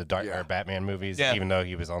all the or Batman movies, Yeah. even though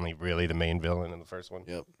he was only really the main villain in the first one.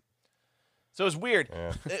 Yep. So it's weird.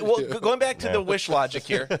 Well, going back to the wish logic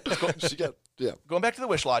here. She got. Yeah. Going back to the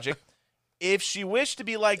wish logic. If she wished to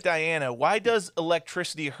be like Diana, why does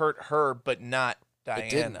electricity hurt her but not Diana? It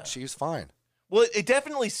didn't. She was fine. Well, it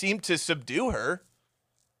definitely seemed to subdue her.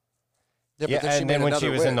 Yeah, Yeah, but then she and then made when she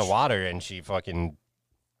another was in the wish. water and she fucking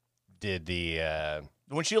did the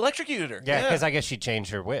When she electrocuted her. Yeah, because I guess she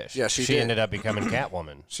changed her wish. Yeah, she did. ended up becoming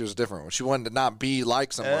Catwoman. She was a different one. She wanted to not be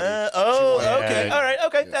like somebody. Okay. All right.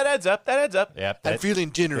 Okay. That adds up. Yep. I'm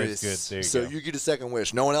feeling generous. That's good. There you So go. you get a second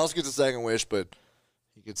wish. No one else gets a second wish, but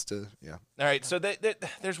he gets to, yeah. All right. So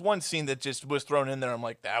there's one scene that just was thrown in there. I'm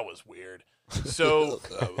like, that was weird. So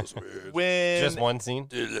That was weird. when Just one scene?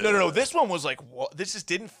 No. This one was like, what? This just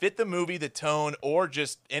didn't fit the movie, the tone, or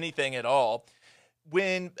just anything at all.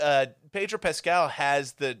 When Pedro Pascal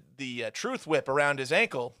has the truth whip around his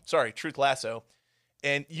ankle, truth lasso,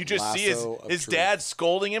 and you just see Lasso of his truth. dad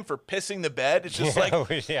scolding him for pissing the bed. It's just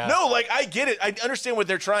Yeah. no, like I get it. I understand what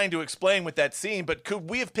they're trying to explain with that scene, but could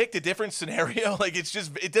we have picked a different scenario? Like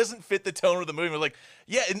it doesn't fit the tone of the movie. We're like,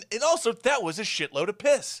 yeah, and also that was a shitload of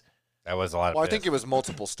piss. That was a lot of Well, I piss. think it was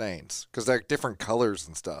multiple stains because they're different colors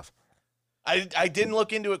and stuff. I didn't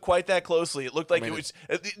look into it quite that closely. It looked like it was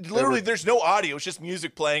literally there's no audio. It's just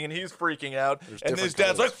music playing, and he's freaking out. And his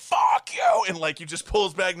dad's like, "Fuck you!" And like he just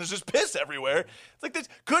pulls back, and there's just piss everywhere. It's like this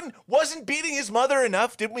wasn't beating his mother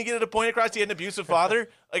enough. Didn't we get it a point across? He had an abusive father.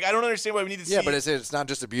 Like I don't understand why we need to see. Yeah, but it's not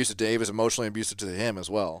just abusive to Dave; it's emotionally abusive to him as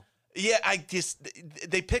well. Yeah,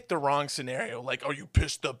 they picked the wrong scenario. Like, are you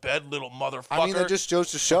pissed the bed, little motherfucker? I mean, that just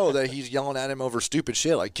goes to show that he's yelling at him over stupid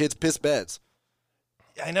shit, like kids piss beds.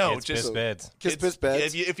 I know. Kids piss beds. Kids piss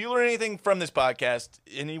beds. If you learn anything from this podcast,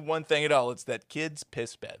 any one thing at all, it's that kids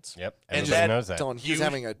piss beds. Yep. And Everybody that- knows that. Telling he's You-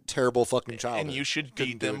 having a terrible fucking childhood. And you should Couldn't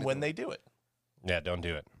beat do them when anything. they do it. Yeah, don't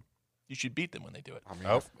do it. You should beat them when they do it. I mean,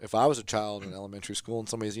 Oh. if I was a child in elementary school and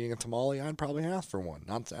somebody's eating a tamale, I'd probably ask for one,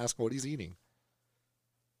 not to ask what he's eating.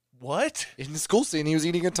 What? In the school scene, he was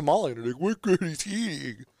eating a tamale, and they're like, "What good is he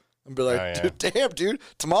eating?" I'd be like, Oh, yeah. "Damn, dude,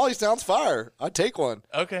 tamale sounds fire. I'd take one."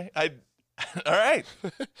 Okay. All right.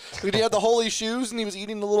 Did he have the holy shoes and he was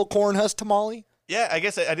eating the little corn husk tamale? Yeah, I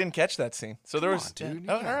guess I didn't catch that scene. So there Come was. on, dude, you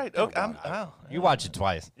Oh, all gotta right. know Okay. about Wow. You watch it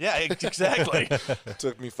twice. Yeah, exactly. It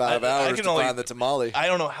took me 5 I hours can to only- find the tamale. I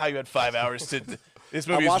don't know how you had 5 hours to. This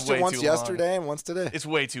movie I watched is way it once too long. yesterday and once today. It's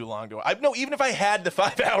way too long to. No, even if I had the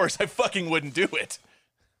 5 hours, I fucking wouldn't do it.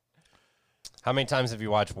 How many times have you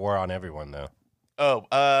watched War on Everyone, though? Oh,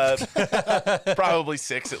 probably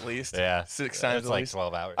 6 at least. Yeah. 6 times It's at like least.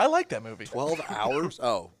 12 hours. I like that movie. 12 hours?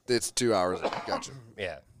 Oh, it's 2 hours. Gotcha.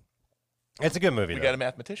 Yeah. It's a good movie, We though. got a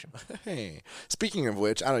mathematician. Hey, speaking of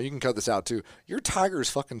which, I don't know, you can cut this out too. Your tiger's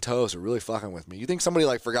fucking toes are really fucking with me. You think somebody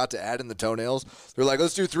like forgot to add in the toenails? They're like,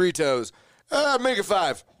 let's do 3 toes. Make it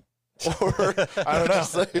 5. Or I don't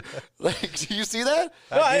know. Like, do you see that?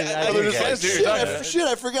 No, I do they're get just it. like, Shit,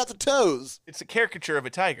 I forgot the toes. It's a caricature of a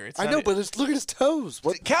tiger. It's I not know, a- but look at his toes.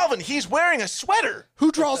 What? Calvin, he's wearing a sweater.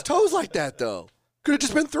 Who draws toes like that though? Could have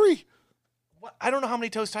just been 3. What? I don't know how many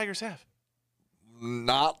toes tigers have.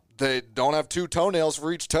 They don't have 2 toenails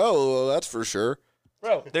for each toe. That's for sure.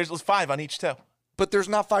 Bro, there's 5 on each toe. But there's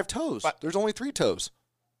not 5 toes. There's only 3 toes.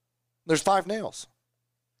 There's 5 nails.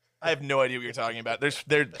 I have no idea what you're talking about.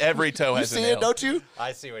 Every toe You has see a nail. it, don't you?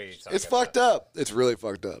 I see what you're talking It's fucked up. It's really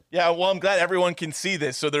fucked up. Yeah, well, I'm glad everyone can see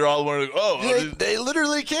this, so they're all wondering, They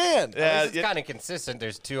literally can. yeah, It's kind of consistent.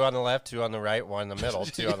 There's 2 on the left, 2 on the right, 1 in the middle,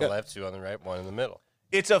 2 on the left, 2 on the right, 1 in the middle.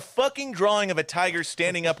 it's a fucking drawing of a tiger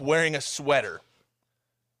standing up wearing a sweater.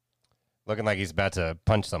 Looking like he's about to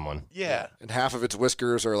punch someone. Yeah. And half of its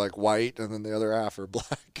whiskers are like white, and then the other half are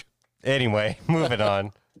black. Anyway, moving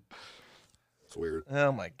on. It's weird.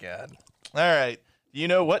 Oh my god. All right. You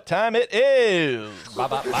know what time it is?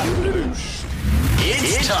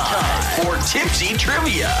 It's time for Tipsy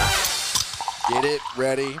Trivia. Get it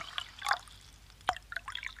ready.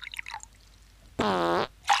 Yeah,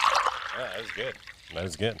 that was good. That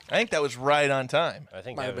was good. I think that was right on time. I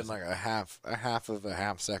think Might that have was been like a half of a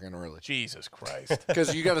half second early. Jesus Christ.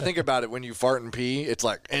 Because you got to think about it. When you fart and pee, it's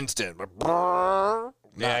like instant.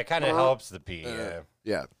 yeah, it kind of helps the pee. Yeah.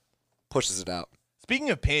 Yeah, pushes it out. Speaking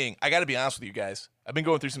of peeing, I got to be honest with you guys. I've been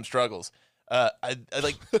going through some struggles. I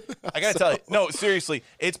got to tell you. No, seriously.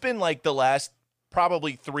 It's been like the last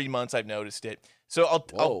probably 3 months I've noticed it. So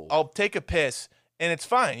I'll take a piss and it's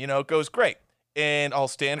fine. You know, it goes great. And I'll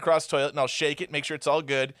stand across the toilet and I'll shake it, make sure it's all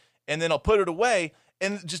good. And then I'll put it away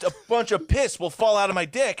and just a bunch of piss will fall out of my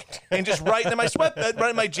dick and just right into my right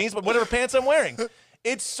in my jeans, but whatever pants I'm wearing.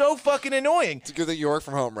 It's so fucking annoying. It's good that you work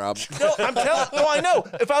from home, Rob. No, I know.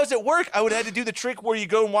 If I was at work, I would have had to do the trick where you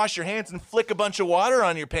go and wash your hands and flick a bunch of water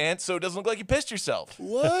on your pants so it doesn't look like you pissed yourself.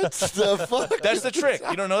 What the fuck? That's the trick.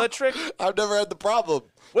 You don't know that trick? I've never had the problem.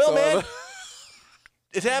 Well, So, man,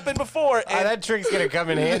 It's happened before. And that trick's gonna come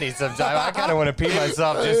in handy sometime. I kind of want to pee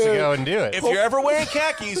myself just to go and do it. if you're ever wearing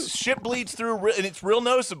khakis, shit bleeds through, and it's real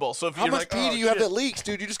noticeable. So if How you're much like, pee oh, do you have shit. that leaks,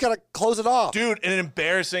 dude? You just gotta close it off. Dude, an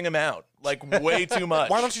embarrassing amount. Like, way too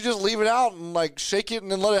much. Why don't you just leave it out and like shake it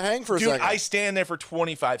and then let it hang for a Dude, second? I stand there for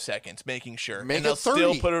 25 seconds making sure. Make and it they'll 30.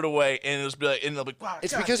 still put it away, and it'll be like, wow,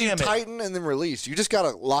 It's God because you damn it. tighten and then release. You just gotta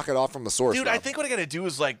lock it off from the source. Dude, I Rob. think what I gotta do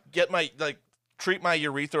is like get my treat my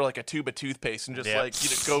urethra like a tube of toothpaste and just Yeah. like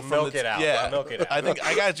go from Milk the it out. Yeah, Milk it out. I think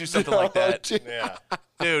I gotta do something like that. Yeah.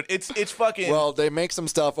 Dude, it's fucking. Well, they make some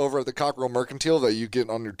stuff over at the Cockerel Mercantile that you get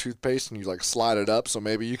on your toothpaste and you like slide it up, so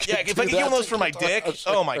maybe you can. yeah, if do I can get that one of those to for my get dick,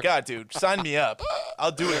 on- oh my god, dude, sign me up.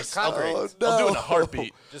 I'll do it. I'll do it no. in a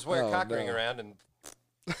heartbeat. Just wear a Oh, cock ring no. around and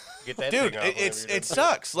get that Dude, thing off whenever you're it done.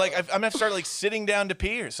 sucks. Like I'm gonna have to start like sitting down to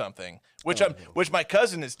pee or something, which my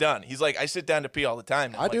cousin has done. He's like, I sit down to pee all the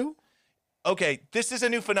time. I do. Okay, this is a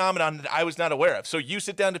new phenomenon that I was not aware of. So you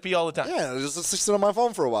sit down to pee all the time. Yeah, just sit on my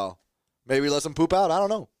phone for a while. Maybe let some poop out. I don't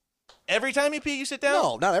know. Every time you pee, you sit down.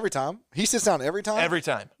 No, not every time. He sits down every time. Every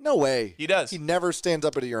time. No way. He does. He never stands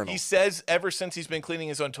up at a urinal. He says ever since he's been cleaning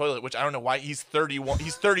his own toilet, which I don't know why he's 31.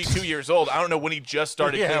 He's 32 years old. I don't know when he just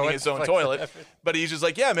started Yeah, cleaning what his the own fuck toilet. happened? But he's just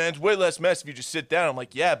like, yeah, man, it's way less mess if you just sit down. I'm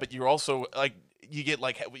like, yeah, but you're also like, you get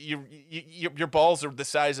like your balls are the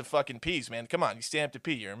size of fucking peas, man. Come on, you stand up to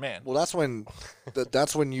pee, you're a man. Well, that's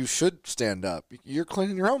when you should stand up. You're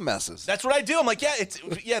cleaning your own messes. That's what I do. I'm like,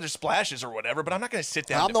 yeah, there's splashes or whatever, but I'm not gonna sit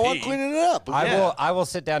down I'm to the pee. one cleaning it up. Yeah. I will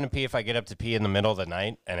sit down and pee if I get up to pee in the middle of the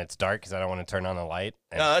night and it's dark because I don't want to turn on the light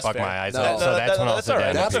and No, that's fuck fair. my eyes No. out. So No, that's when I'll that's sit all right.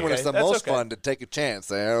 down. That's and when pee. it's the That's most okay. fun to take a chance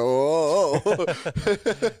there. Oh,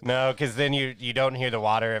 No, because then you don't hear the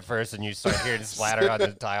water at first and you start hearing splatter on the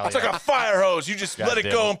tile. It's like a fire hose. You just let it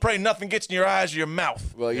damn go it. and pray nothing gets in your eyes or your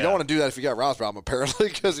mouth. well, you don't want to do that if you got Ross problem, apparently,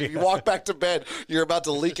 because if you walk back to bed, you're about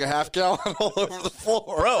to leak a half gallon all over the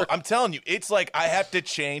floor. Bro, I'm telling you, it's like I have to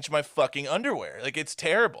change my fucking underwear. Like, it's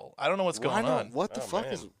terrible. I don't know what's going on. What the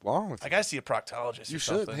fuck is wrong with I you? gotta see a proctologist. You or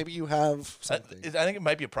should. something. Maybe you have I something. think it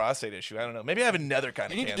might be a prostate issue. I don't know. Maybe I have another kind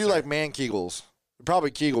You of need to cancer. do like man Kegels. Probably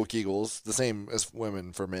Kegels, the same as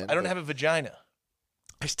women for men. I don't but have a vagina.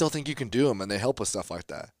 I still think you can do them, and they help with stuff like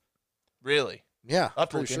that. Really? Yeah, I'll have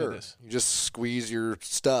to pretty look into sure. this. You just squeeze your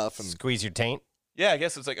stuff, and Squeeze your taint. Yeah, I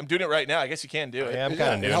guess it's like I'm doing it right now. I guess you can do it. Yeah, I'm yeah,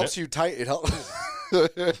 kind of it doing helps it. you tight. It helps.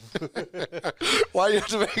 Why do you have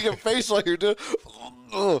to make a face while you're doing?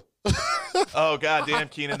 Ugh. Oh goddamn,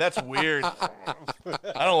 Keenan, that's weird.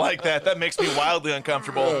 I don't like that. That makes me wildly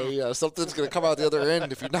uncomfortable. Oh, yeah, something's gonna come out the other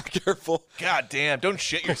end if you're not careful. God damn, don't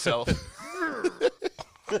shit yourself.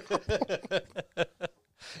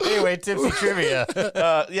 Anyway, tipsy trivia.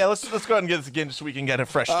 Yeah, let's go ahead and get this again just so we can get a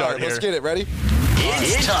fresh All start right, here. let's get it. Ready?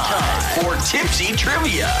 It's time for Tipsy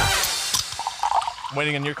Trivia. I'm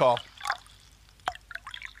waiting on your call.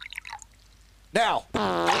 Now.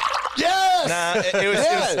 Yes. Nah,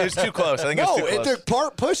 it was too close. I think No, it was too close. the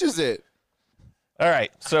part pushes it. All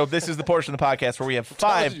right, so this is the portion of the podcast where we have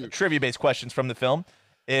telling you. 5 trivia-based questions from the film.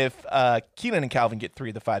 If Keenan and Calvin get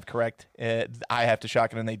 3 of the 5 correct, I have to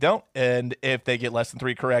shotgun and they don't. And if they get less than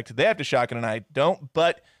 3 correct, they have to shotgun and I don't.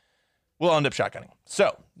 But we'll end up shotgunning.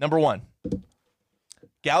 So, number 1,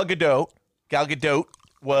 Gal Gadot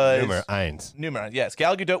was Nummer eins. Yes,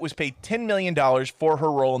 Gal Gadot was paid $10 million for her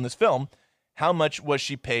role in this film. How much was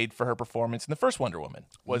she paid for her performance in the first Wonder Woman?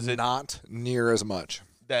 Was it Not near as much.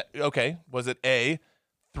 Was it A,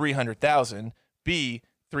 300,000, B,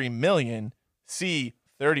 3 million, C,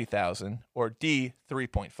 30,000, or D,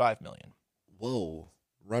 3.5 million? Whoa.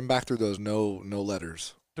 Run back through those no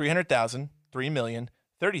letters. 300,000, 3 million,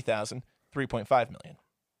 30,000, 3.5 million.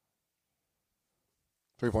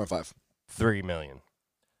 3.5. 3 million.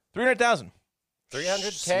 300,000.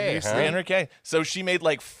 300K. Huh? 300K. So she made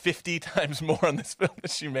like 50 times more on this film than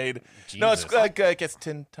she made. No, it's Jesus. like, I guess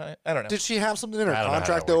 10 times. I don't know. Did she have something in her I don't know how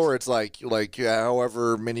contract that though, works. where it's like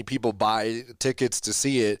however many people buy tickets to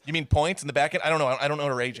see it? You mean points in the back end? I don't know. I don't know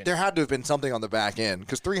her agent. There had to have been something on the back end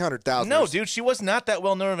because 300,000. No, dude, she was not that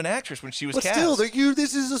well known of an actress when she was But cast. still,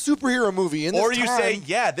 this is a superhero movie. In this Or you say, time-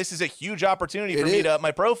 yeah, this is a huge opportunity for It me is. to up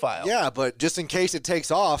my profile. yeah, but just in case it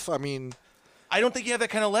takes off, I mean, I don't think you have that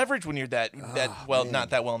kind of leverage when you're not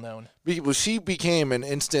that well known. she became an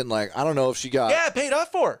instant like I don't know if she got. Yeah, it paid off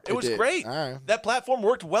for her. It was did. great. All right. That platform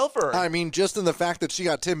worked well for her. I mean, just in the fact that she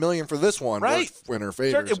got 10 million for this one, Right. worked in her Sure,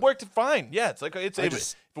 favor. it worked fine. Yeah, it's like if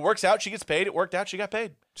just- it works out, she gets paid. It worked out, she got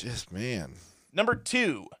paid. Just man, Number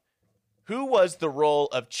 2, who was the role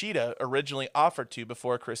of Cheetah originally offered to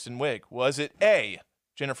before Kristen Wiig? Was it A,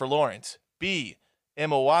 Jennifer Lawrence, B,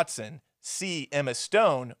 Emma Watson, C, Emma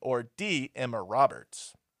Stone, or D, Emma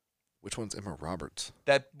Roberts? Which one's Emma Roberts?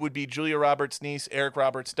 That would be Julia Roberts' niece, Eric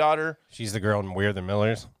Roberts' daughter. She's the girl in We're the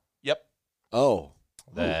Millers. Yep. Oh,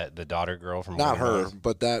 The daughter girl from not We're the her, Millers.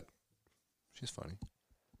 but that. She's funny.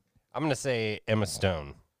 I'm gonna say Emma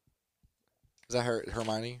Stone. Is that her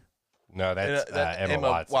Hermione? No, that's Emma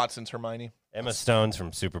Watson. Watson's Hermione. Emma Stone's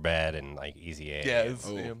from Superbad and like Easy A. Yeah. It's,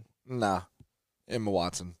 Oh. Nah, Emma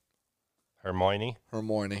Watson. Hermione.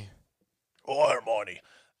 Hermione. Hermione.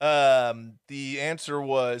 The answer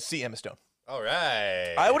was C. Emma Stone. All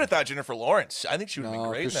right. I would have thought Jennifer Lawrence. I think she would have No, been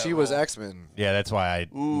great. in because that she was role. X-Men. Yeah, that's why I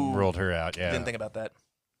Ooh. ruled her out. Yeah. Didn't think about that.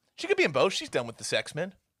 She could be in both. She's done with the Sex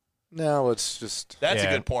Men. No, it's just. That's Yeah.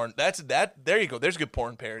 a good porn. There you go. There's a good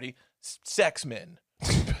porn parody. Sex Men.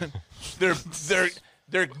 their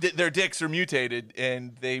dicks are mutated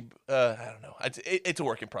and they I don't know. It's a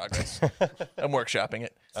work in progress. I'm workshopping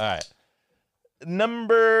it. All right.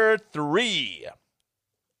 Number 3.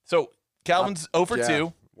 So Calvin's 0 for Yeah,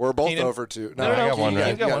 2. We're both Keenan? over 2. No, I got one right.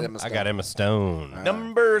 You got one. Emma I Stone. got Emma Stone.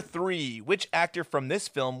 Number 3. Which actor from this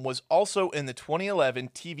film was also in the 2011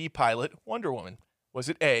 TV pilot Wonder Woman? Was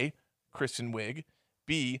it A, Kristen Wiig,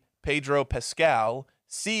 B, Pedro Pascal,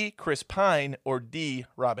 C, Chris Pine, or D,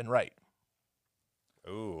 Robin Wright?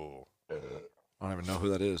 Ooh. I don't even know who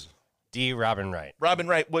that is. D. Robin Wright. Robin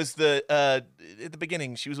Wright was the at the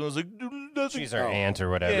beginning. She was one of those like She's her aunt or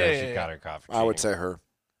whatever. Yeah, She yeah, got yeah. her coffee. I would say her.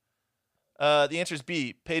 The answer is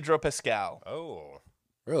B, Pedro Pascal. Oh.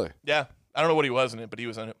 Really? Yeah, I don't know what he was in it, but he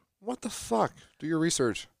was in it. What the fuck? Do your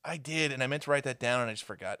research. I did, and I meant to write that down, and I just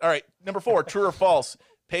forgot. All right, number 4, true or false?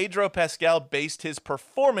 Pedro Pascal based his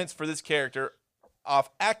performance for this character off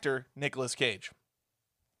actor Nicolas Cage.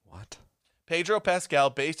 What? Pedro Pascal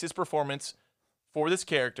based his performance for this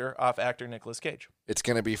character off actor Nicolas Cage. It's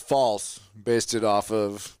going to be false, based it off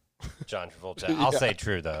of. John Travolta. I'll say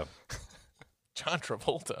true, though. John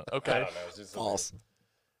Travolta. I Okay. don't know. It's just False.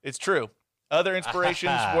 It's true. Other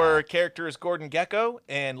inspirations were characters Gordon Gekko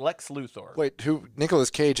and Lex Luthor. Wait, who? Nicolas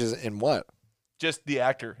Cage is in what? Just the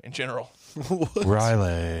actor in general.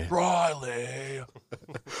 Riley. Riley.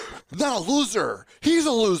 Not a loser. He's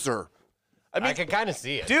a loser. I mean, I can kind of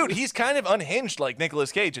see it. dude, he's kind of unhinged like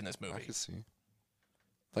Nicolas Cage in this I movie. can see.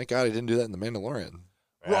 Thank God he didn't do that in The Mandalorian.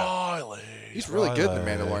 Riley. He's really good in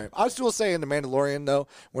The Mandalorian. I still say in The Mandalorian, though,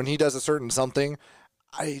 when he does a certain something,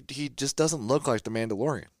 he just doesn't look like The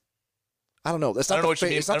Mandalorian. I don't know. That's I not don't know the what you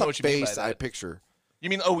mean- face. I Not don't know the what you mean by face I that. picture. You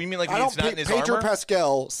mean like I when don't. it's not in his Pedro armor?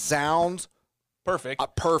 Pascal sounds Perfect.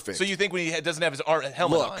 perfect. So you think when he doesn't have his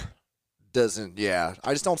helmet Look. on? doesn't? Yeah,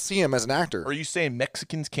 I just don't see him as an actor. Are you saying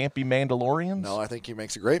Mexicans can't be Mandalorians? No, I think he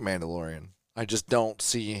makes a great Mandalorian. I just don't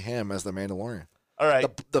see him as the Mandalorian. All right.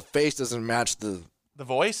 The face doesn't match the. The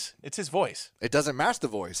voice? It's his voice. It doesn't match the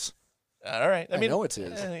voice. All right. I I mean, know it's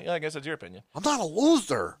his. I guess that's your opinion. I'm not a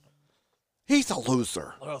loser. He's a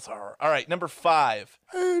loser. Lothar. All right. Number 5.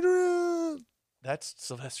 Adrian, That's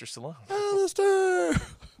Sylvester Stallone. Alistair.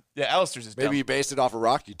 Yeah, Alistair's is dumb. Maybe he based it off of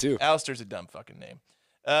Rocky too. Alistair's a dumb fucking name.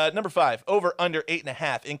 Number 5. Over under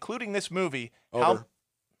 8.5, including this movie. Over.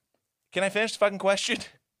 Can I finish the fucking question?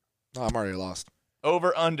 No, I'm already lost.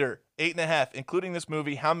 Over under 8.5, including this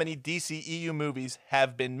movie. How many DCEU movies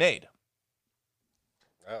have been made?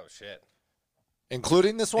 Oh, shit.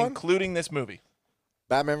 Including this one? Including this movie.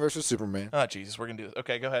 Batman versus Superman. Oh, Jesus. We're going to do this.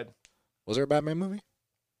 Okay, go ahead. Was there a Batman movie?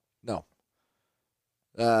 No.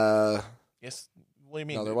 Yes. What do you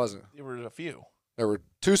mean? No, there wasn't. There were a few. There were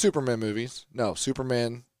 2 Superman movies. No,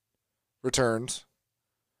 Superman Returns.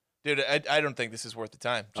 Dude, I don't think this is worth the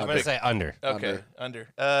time. I'm going to say under. Okay, under.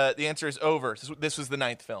 The answer is over. This was the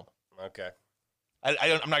 9th film. Okay. I'm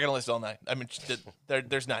not going to list all 9. I mean,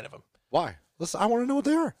 there's 9 of them. Why? Listen, I want to know what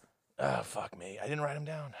they are. Oh, fuck me. I didn't write them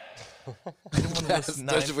down. I didn't want to list 9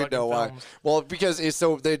 Does we fucking know why? films. Well, because it's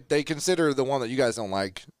so they consider the one that you guys don't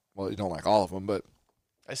like. Well, you don't like all of them, but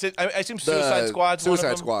I assume the Suicide Squad's one of Suicide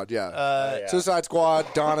them. Squad, yeah. Yeah. Suicide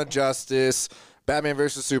Squad, Dawn of Justice, Batman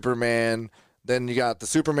versus Superman. Then you got the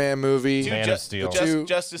Superman movie. Man of Steel.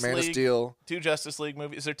 Justice Man League. of Steel. 2 Justice League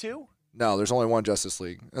movies. Is there 2? No, there's only one Justice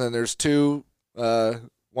League, and then there's 2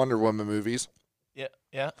 Wonder Woman movies.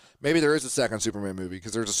 Yeah. Maybe there is a second Superman movie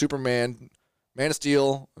because there's a Superman, Man of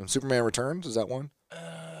Steel, and Superman Returns. Is that one?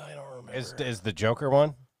 I don't remember. Is the Joker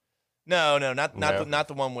one? No, not No. not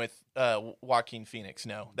the one with Joaquin Phoenix.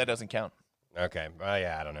 No, that doesn't count. Okay.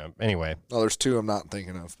 Yeah, I don't know. Anyway. No, there's 2 I'm not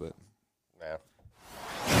thinking of, but Yeah.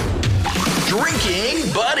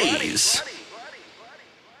 Drinking Buddies.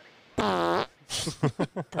 All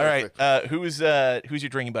right. Who's your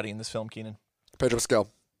drinking buddy in this film, Keenan? Pedro Pascal.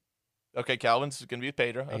 Okay, Calvin's going to be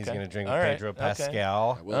Pedro. He's Okay. going to drink All with right, Pedro okay.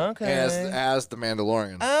 Pascal. I will. Okay. As the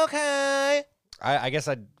Mandalorian. Okay. I guess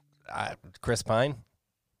Chris Pine.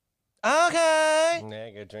 Okay. Yeah,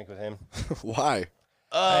 go drink with him. Why? He's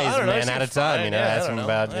I a don't know, man he at a seemed time, fine. you know. Yeah, I Ask don't him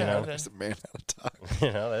about, Yeah, you know, okay. It's a man at a time.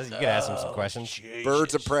 you know. You could ask him some questions.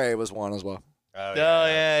 Birds of Prey was one as well. Oh,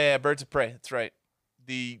 Yeah, Birds of Prey. That's right.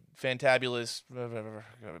 The fantabulous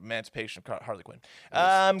emancipation of Harley Quinn.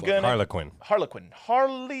 I'm gonna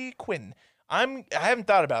Harley Quinn. I haven't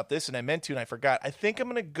thought about this, and I meant to, and I forgot. I think I'm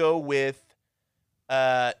gonna go with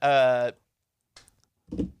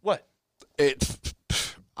what? Do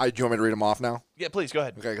you want me to read them off now? Yeah, please go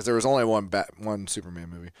ahead. Okay, because there was only one Superman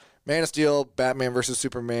movie: Man of Steel, Batman versus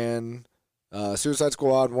Superman, Suicide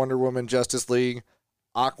Squad, Wonder Woman, Justice League,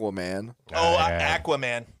 Aquaman,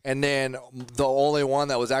 Aquaman. and then the only one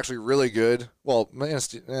that was actually really good. Well, Man of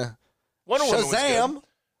Steel, Wonder Woman was Shazam. good.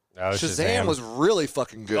 Oh, Shazam was really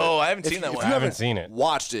fucking good. Oh, I haven't seen that If one. you I haven't seen it.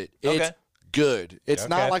 watched it, Okay. it's good. It's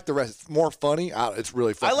not Okay. like the rest. It's more funny. It's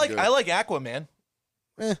really funny. I like Aquaman.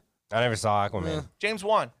 I never saw Aquaman. James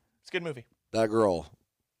Wan. It's a good movie. that girl,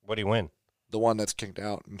 What do you win? the one that's kicked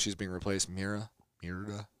out and she's being replaced.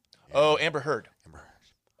 Miranda. Oh, Amber Heard. Amber.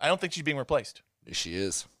 I don't think she's being replaced. She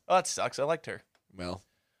is. Oh, that sucks. I liked her. Well,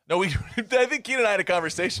 No, I think Keenan and I had a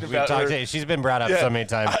conversation We've about talked. her. She's been brought up Yeah. so many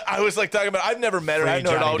times. I was like talking about. I've never met her. Free I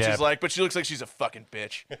know Johnny what Depp. she's like, but she looks like she's a fucking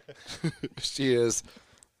bitch. she is.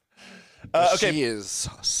 Okay, She is.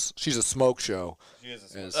 She's a smoke show.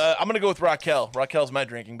 I'm gonna go with Raquel. Raquel's my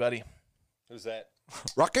drinking buddy. Who's that?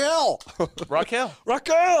 Raquel. Raquel.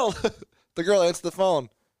 Raquel. The girl answered the phone.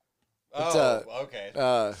 It's, okay.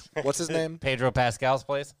 What's his name? Pedro Pascal's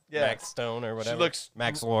place? Yeah. Max Stone or whatever. looks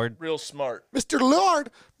Max Lord. Real smart. Mr.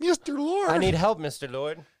 Lord. Mr. Lord. I need help, Mr.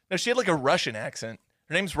 Lord. No, she had like a Russian accent.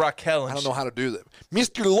 Her name's Raquel. And I don't know how to do that.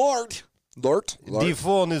 Mr. Lord. Lord. The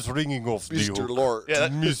phone is ringing off the Mr. hook. Lord. Yeah,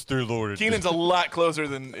 Mr. Lord. Keenan's a lot closer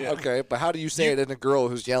than. Yeah. Okay, but how do you say it in a girl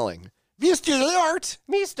who's yelling? Mr. Lord.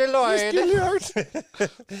 Mr. Lord. Mr. Lord.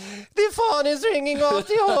 The phone is ringing off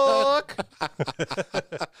the hook.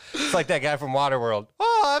 It's like that guy from Waterworld.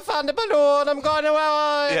 Oh, I found a balloon. I'm going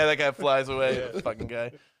away. Yeah, that guy flies away. Fucking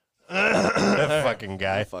guy. That fucking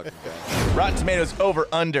guy. Fucking guy. Rotten Tomatoes over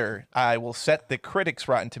under. I will set the critics'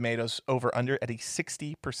 Rotten Tomatoes over under at a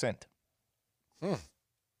 60%. That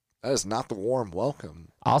is not the warm welcome.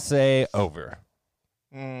 I'll say over.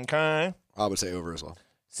 Okay. I would say over as well.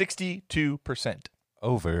 62%.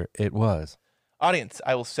 Over it was. Audience,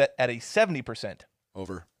 I will set at a 70%.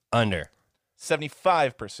 Over. Under.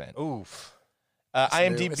 75%. Oof.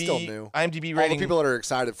 IMDb. It's still new. IMDb All rating. the people that are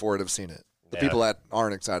excited for it have seen it. The Yeah. people that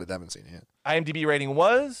aren't excited haven't seen it yet. IMDb rating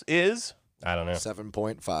is I don't know.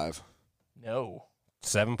 7.5. no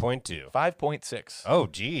 7.2. 5.6. Oh,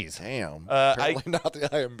 geez. Damn. I- Apparently not the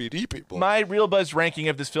IMDb people. My Real Buzz ranking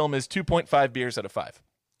of this film is 2.5 beers out of 5.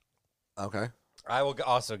 Okay. I will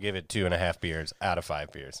also give it 2.5 beers out of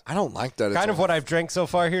 5 beers. I don't like that. Kind of what I've drank so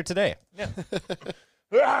far here today.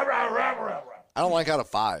 I don't like out of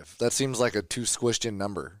 5. That seems like a too squished in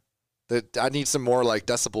number. That I need some more like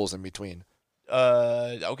decibels in between.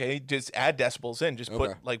 Okay, just add decibels in. Just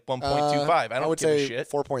Okay. put like 1.25. I don't would give say a shit.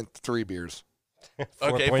 4.3 beers.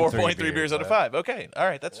 Okay, 4.3 beers out of 5. Okay, all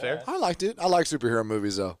right, that's fair. I liked it. I like superhero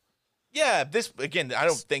movies though. Yeah, this again. I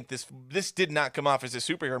don't think this did not come off as a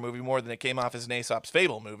superhero movie more than it came off as an Aesop's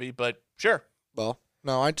Fable movie. But sure. Well,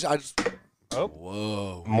 no, I just. Oh.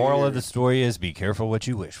 Whoa. Moral of the story is be careful what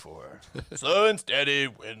you wish for. Slow and steady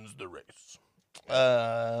wins the race.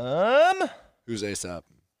 Who's Aesop?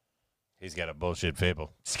 He's got a bullshit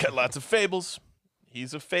fable. He's got lots of fables.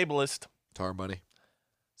 He's a fabulist. Tar Buddy.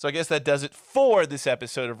 So I guess that does it for this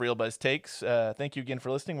episode of Real Buzz Takes. Thank you again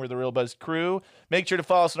for listening. We're the Real Buzz Crew. Make sure to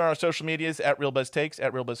follow us on our social medias at Real Buzz Takes,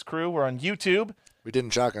 at Real Buzz Crew. We're on YouTube. We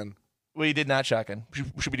didn't shotgun. We did not shotgun.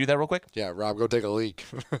 Should we do that real quick? Yeah, Rob, go take a leak.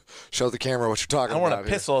 Show the camera what you're talking I about. want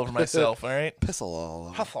to piss all over myself, all right? Piss all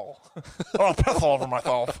over. Piss I want to piss all over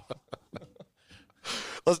myself.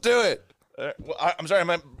 Let's do it. Well, I'm sorry, am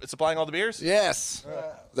I supplying all the beers? Yes.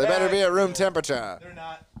 They better be at room temperature. They're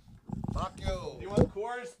not. Fuck you. Do you want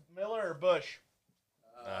Coors, Miller, or Bush?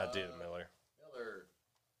 Dude, Miller. Miller.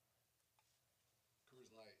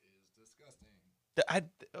 Coors Light is disgusting.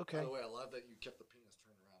 Okay. By the way, I love that you kept the penis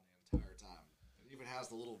turned around the entire time. It even has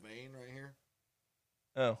the little vein right here.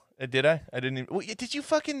 Oh, did I? I didn't even. Well, did you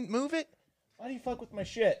fucking move it? Why do you fuck with my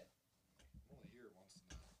shit? Only here once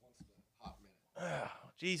in a hot minute. Oh,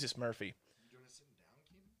 Jesus, Murphy. You doing it sitting down,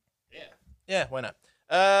 Keenan? Yeah, why not?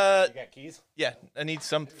 You got keys? Yeah, I need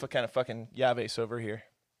some kind of fucking llaves over here.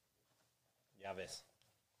 Llaves.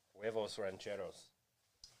 Huevos rancheros.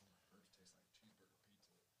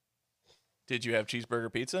 Did you have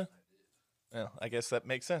cheeseburger pizza? Well, I guess that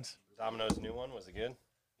makes sense. Domino's new one, was it good?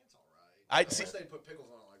 I see. They put pickles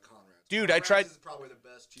on it like Conrad's. Dude, I tried. This is probably the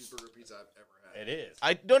best cheeseburger pizza I've ever had. It is.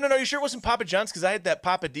 No. You sure it wasn't Papa John's? Because I had that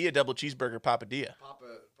Papadilla double cheeseburger Papadilla.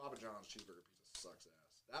 Papa John's cheeseburger pizza sucks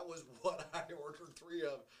ass. That was what I ordered 3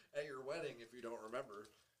 of at your wedding, if you don't remember.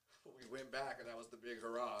 We went back, and that was the big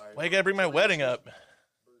hurrah. Why you gotta bring my wedding up?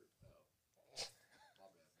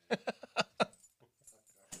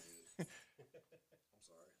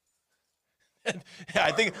 Yeah,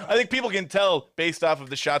 I think people can tell based off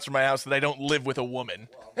of the shots from my house that I don't live with a woman.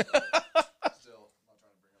 Well, I'm sorry. Still, I'm not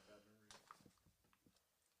trying to bring up bad memories.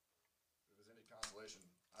 If it was any consolation,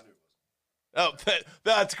 I knew it wasn't. Oh,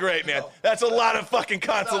 that's great, man. That's a lot of fucking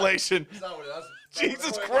consolation. It's not what it was.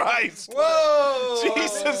 Jesus Christ. Whoa!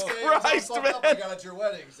 Jesus Christ, I man. got at your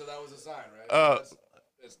wedding, so that was a sign, right?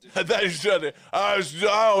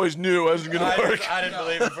 I always knew it wasn't gonna work. I didn't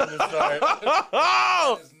believe it from the start.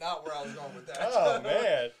 That is not where I was going with that. Oh,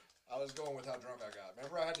 man. I was going with how drunk I got.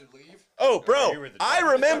 Remember I had to leave? Oh, bro, You were the I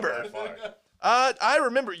drunkest remember. by far. I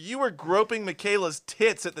remember you were groping Michaela's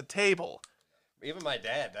tits at the table. Even my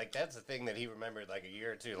dad, like, that's the thing that he remembered, like, a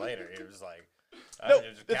year or two later. It was like, No, it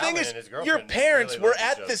was the thing Calvin is, and his girlfriend your didn't parents really were like each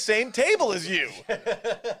at other. the same table as you. I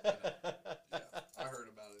heard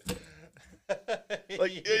about it.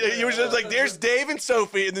 Like you were just like, "There's Dave and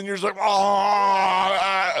Sophie," and then you're just like, Fucking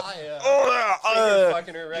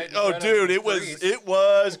her right in "Oh, front of dude, his it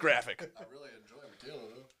was priest. graphic." I really enjoy Michaela,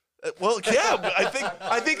 though. Well, yeah, but I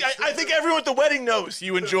think everyone at the wedding knows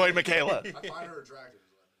you enjoyed Michaela. I find her attractive.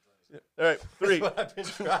 Is what I'm trying to say. All right, 3. That's what I've been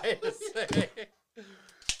trying to say.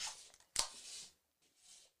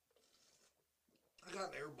 I got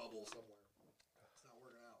an air bubble somewhere. It's not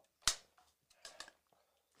working out.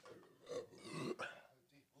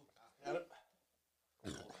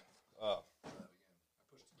 Oh.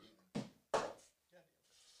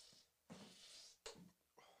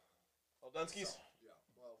 All Dunskies? Yeah,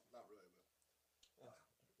 well, not really, but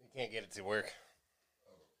You can't get it to work.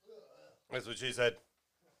 That's what she said.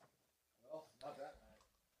 well, not that night.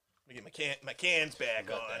 Let me get my cans back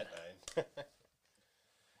Not on. that night.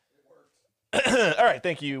 All right,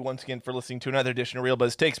 thank you once again for listening to another edition of Real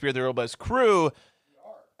Buzz Takes. Beer, the Real Buzz crew.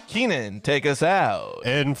 Keenan, take us out.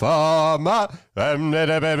 Informa.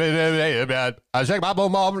 I shake my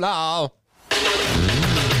boom boom now.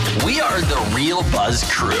 We are the Real Buzz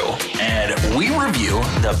Crew, and we review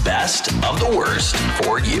the best of the worst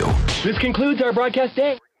for you. This concludes our broadcast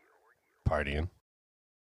day. Partying.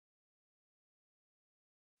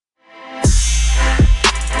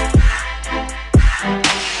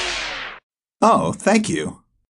 Oh, thank you.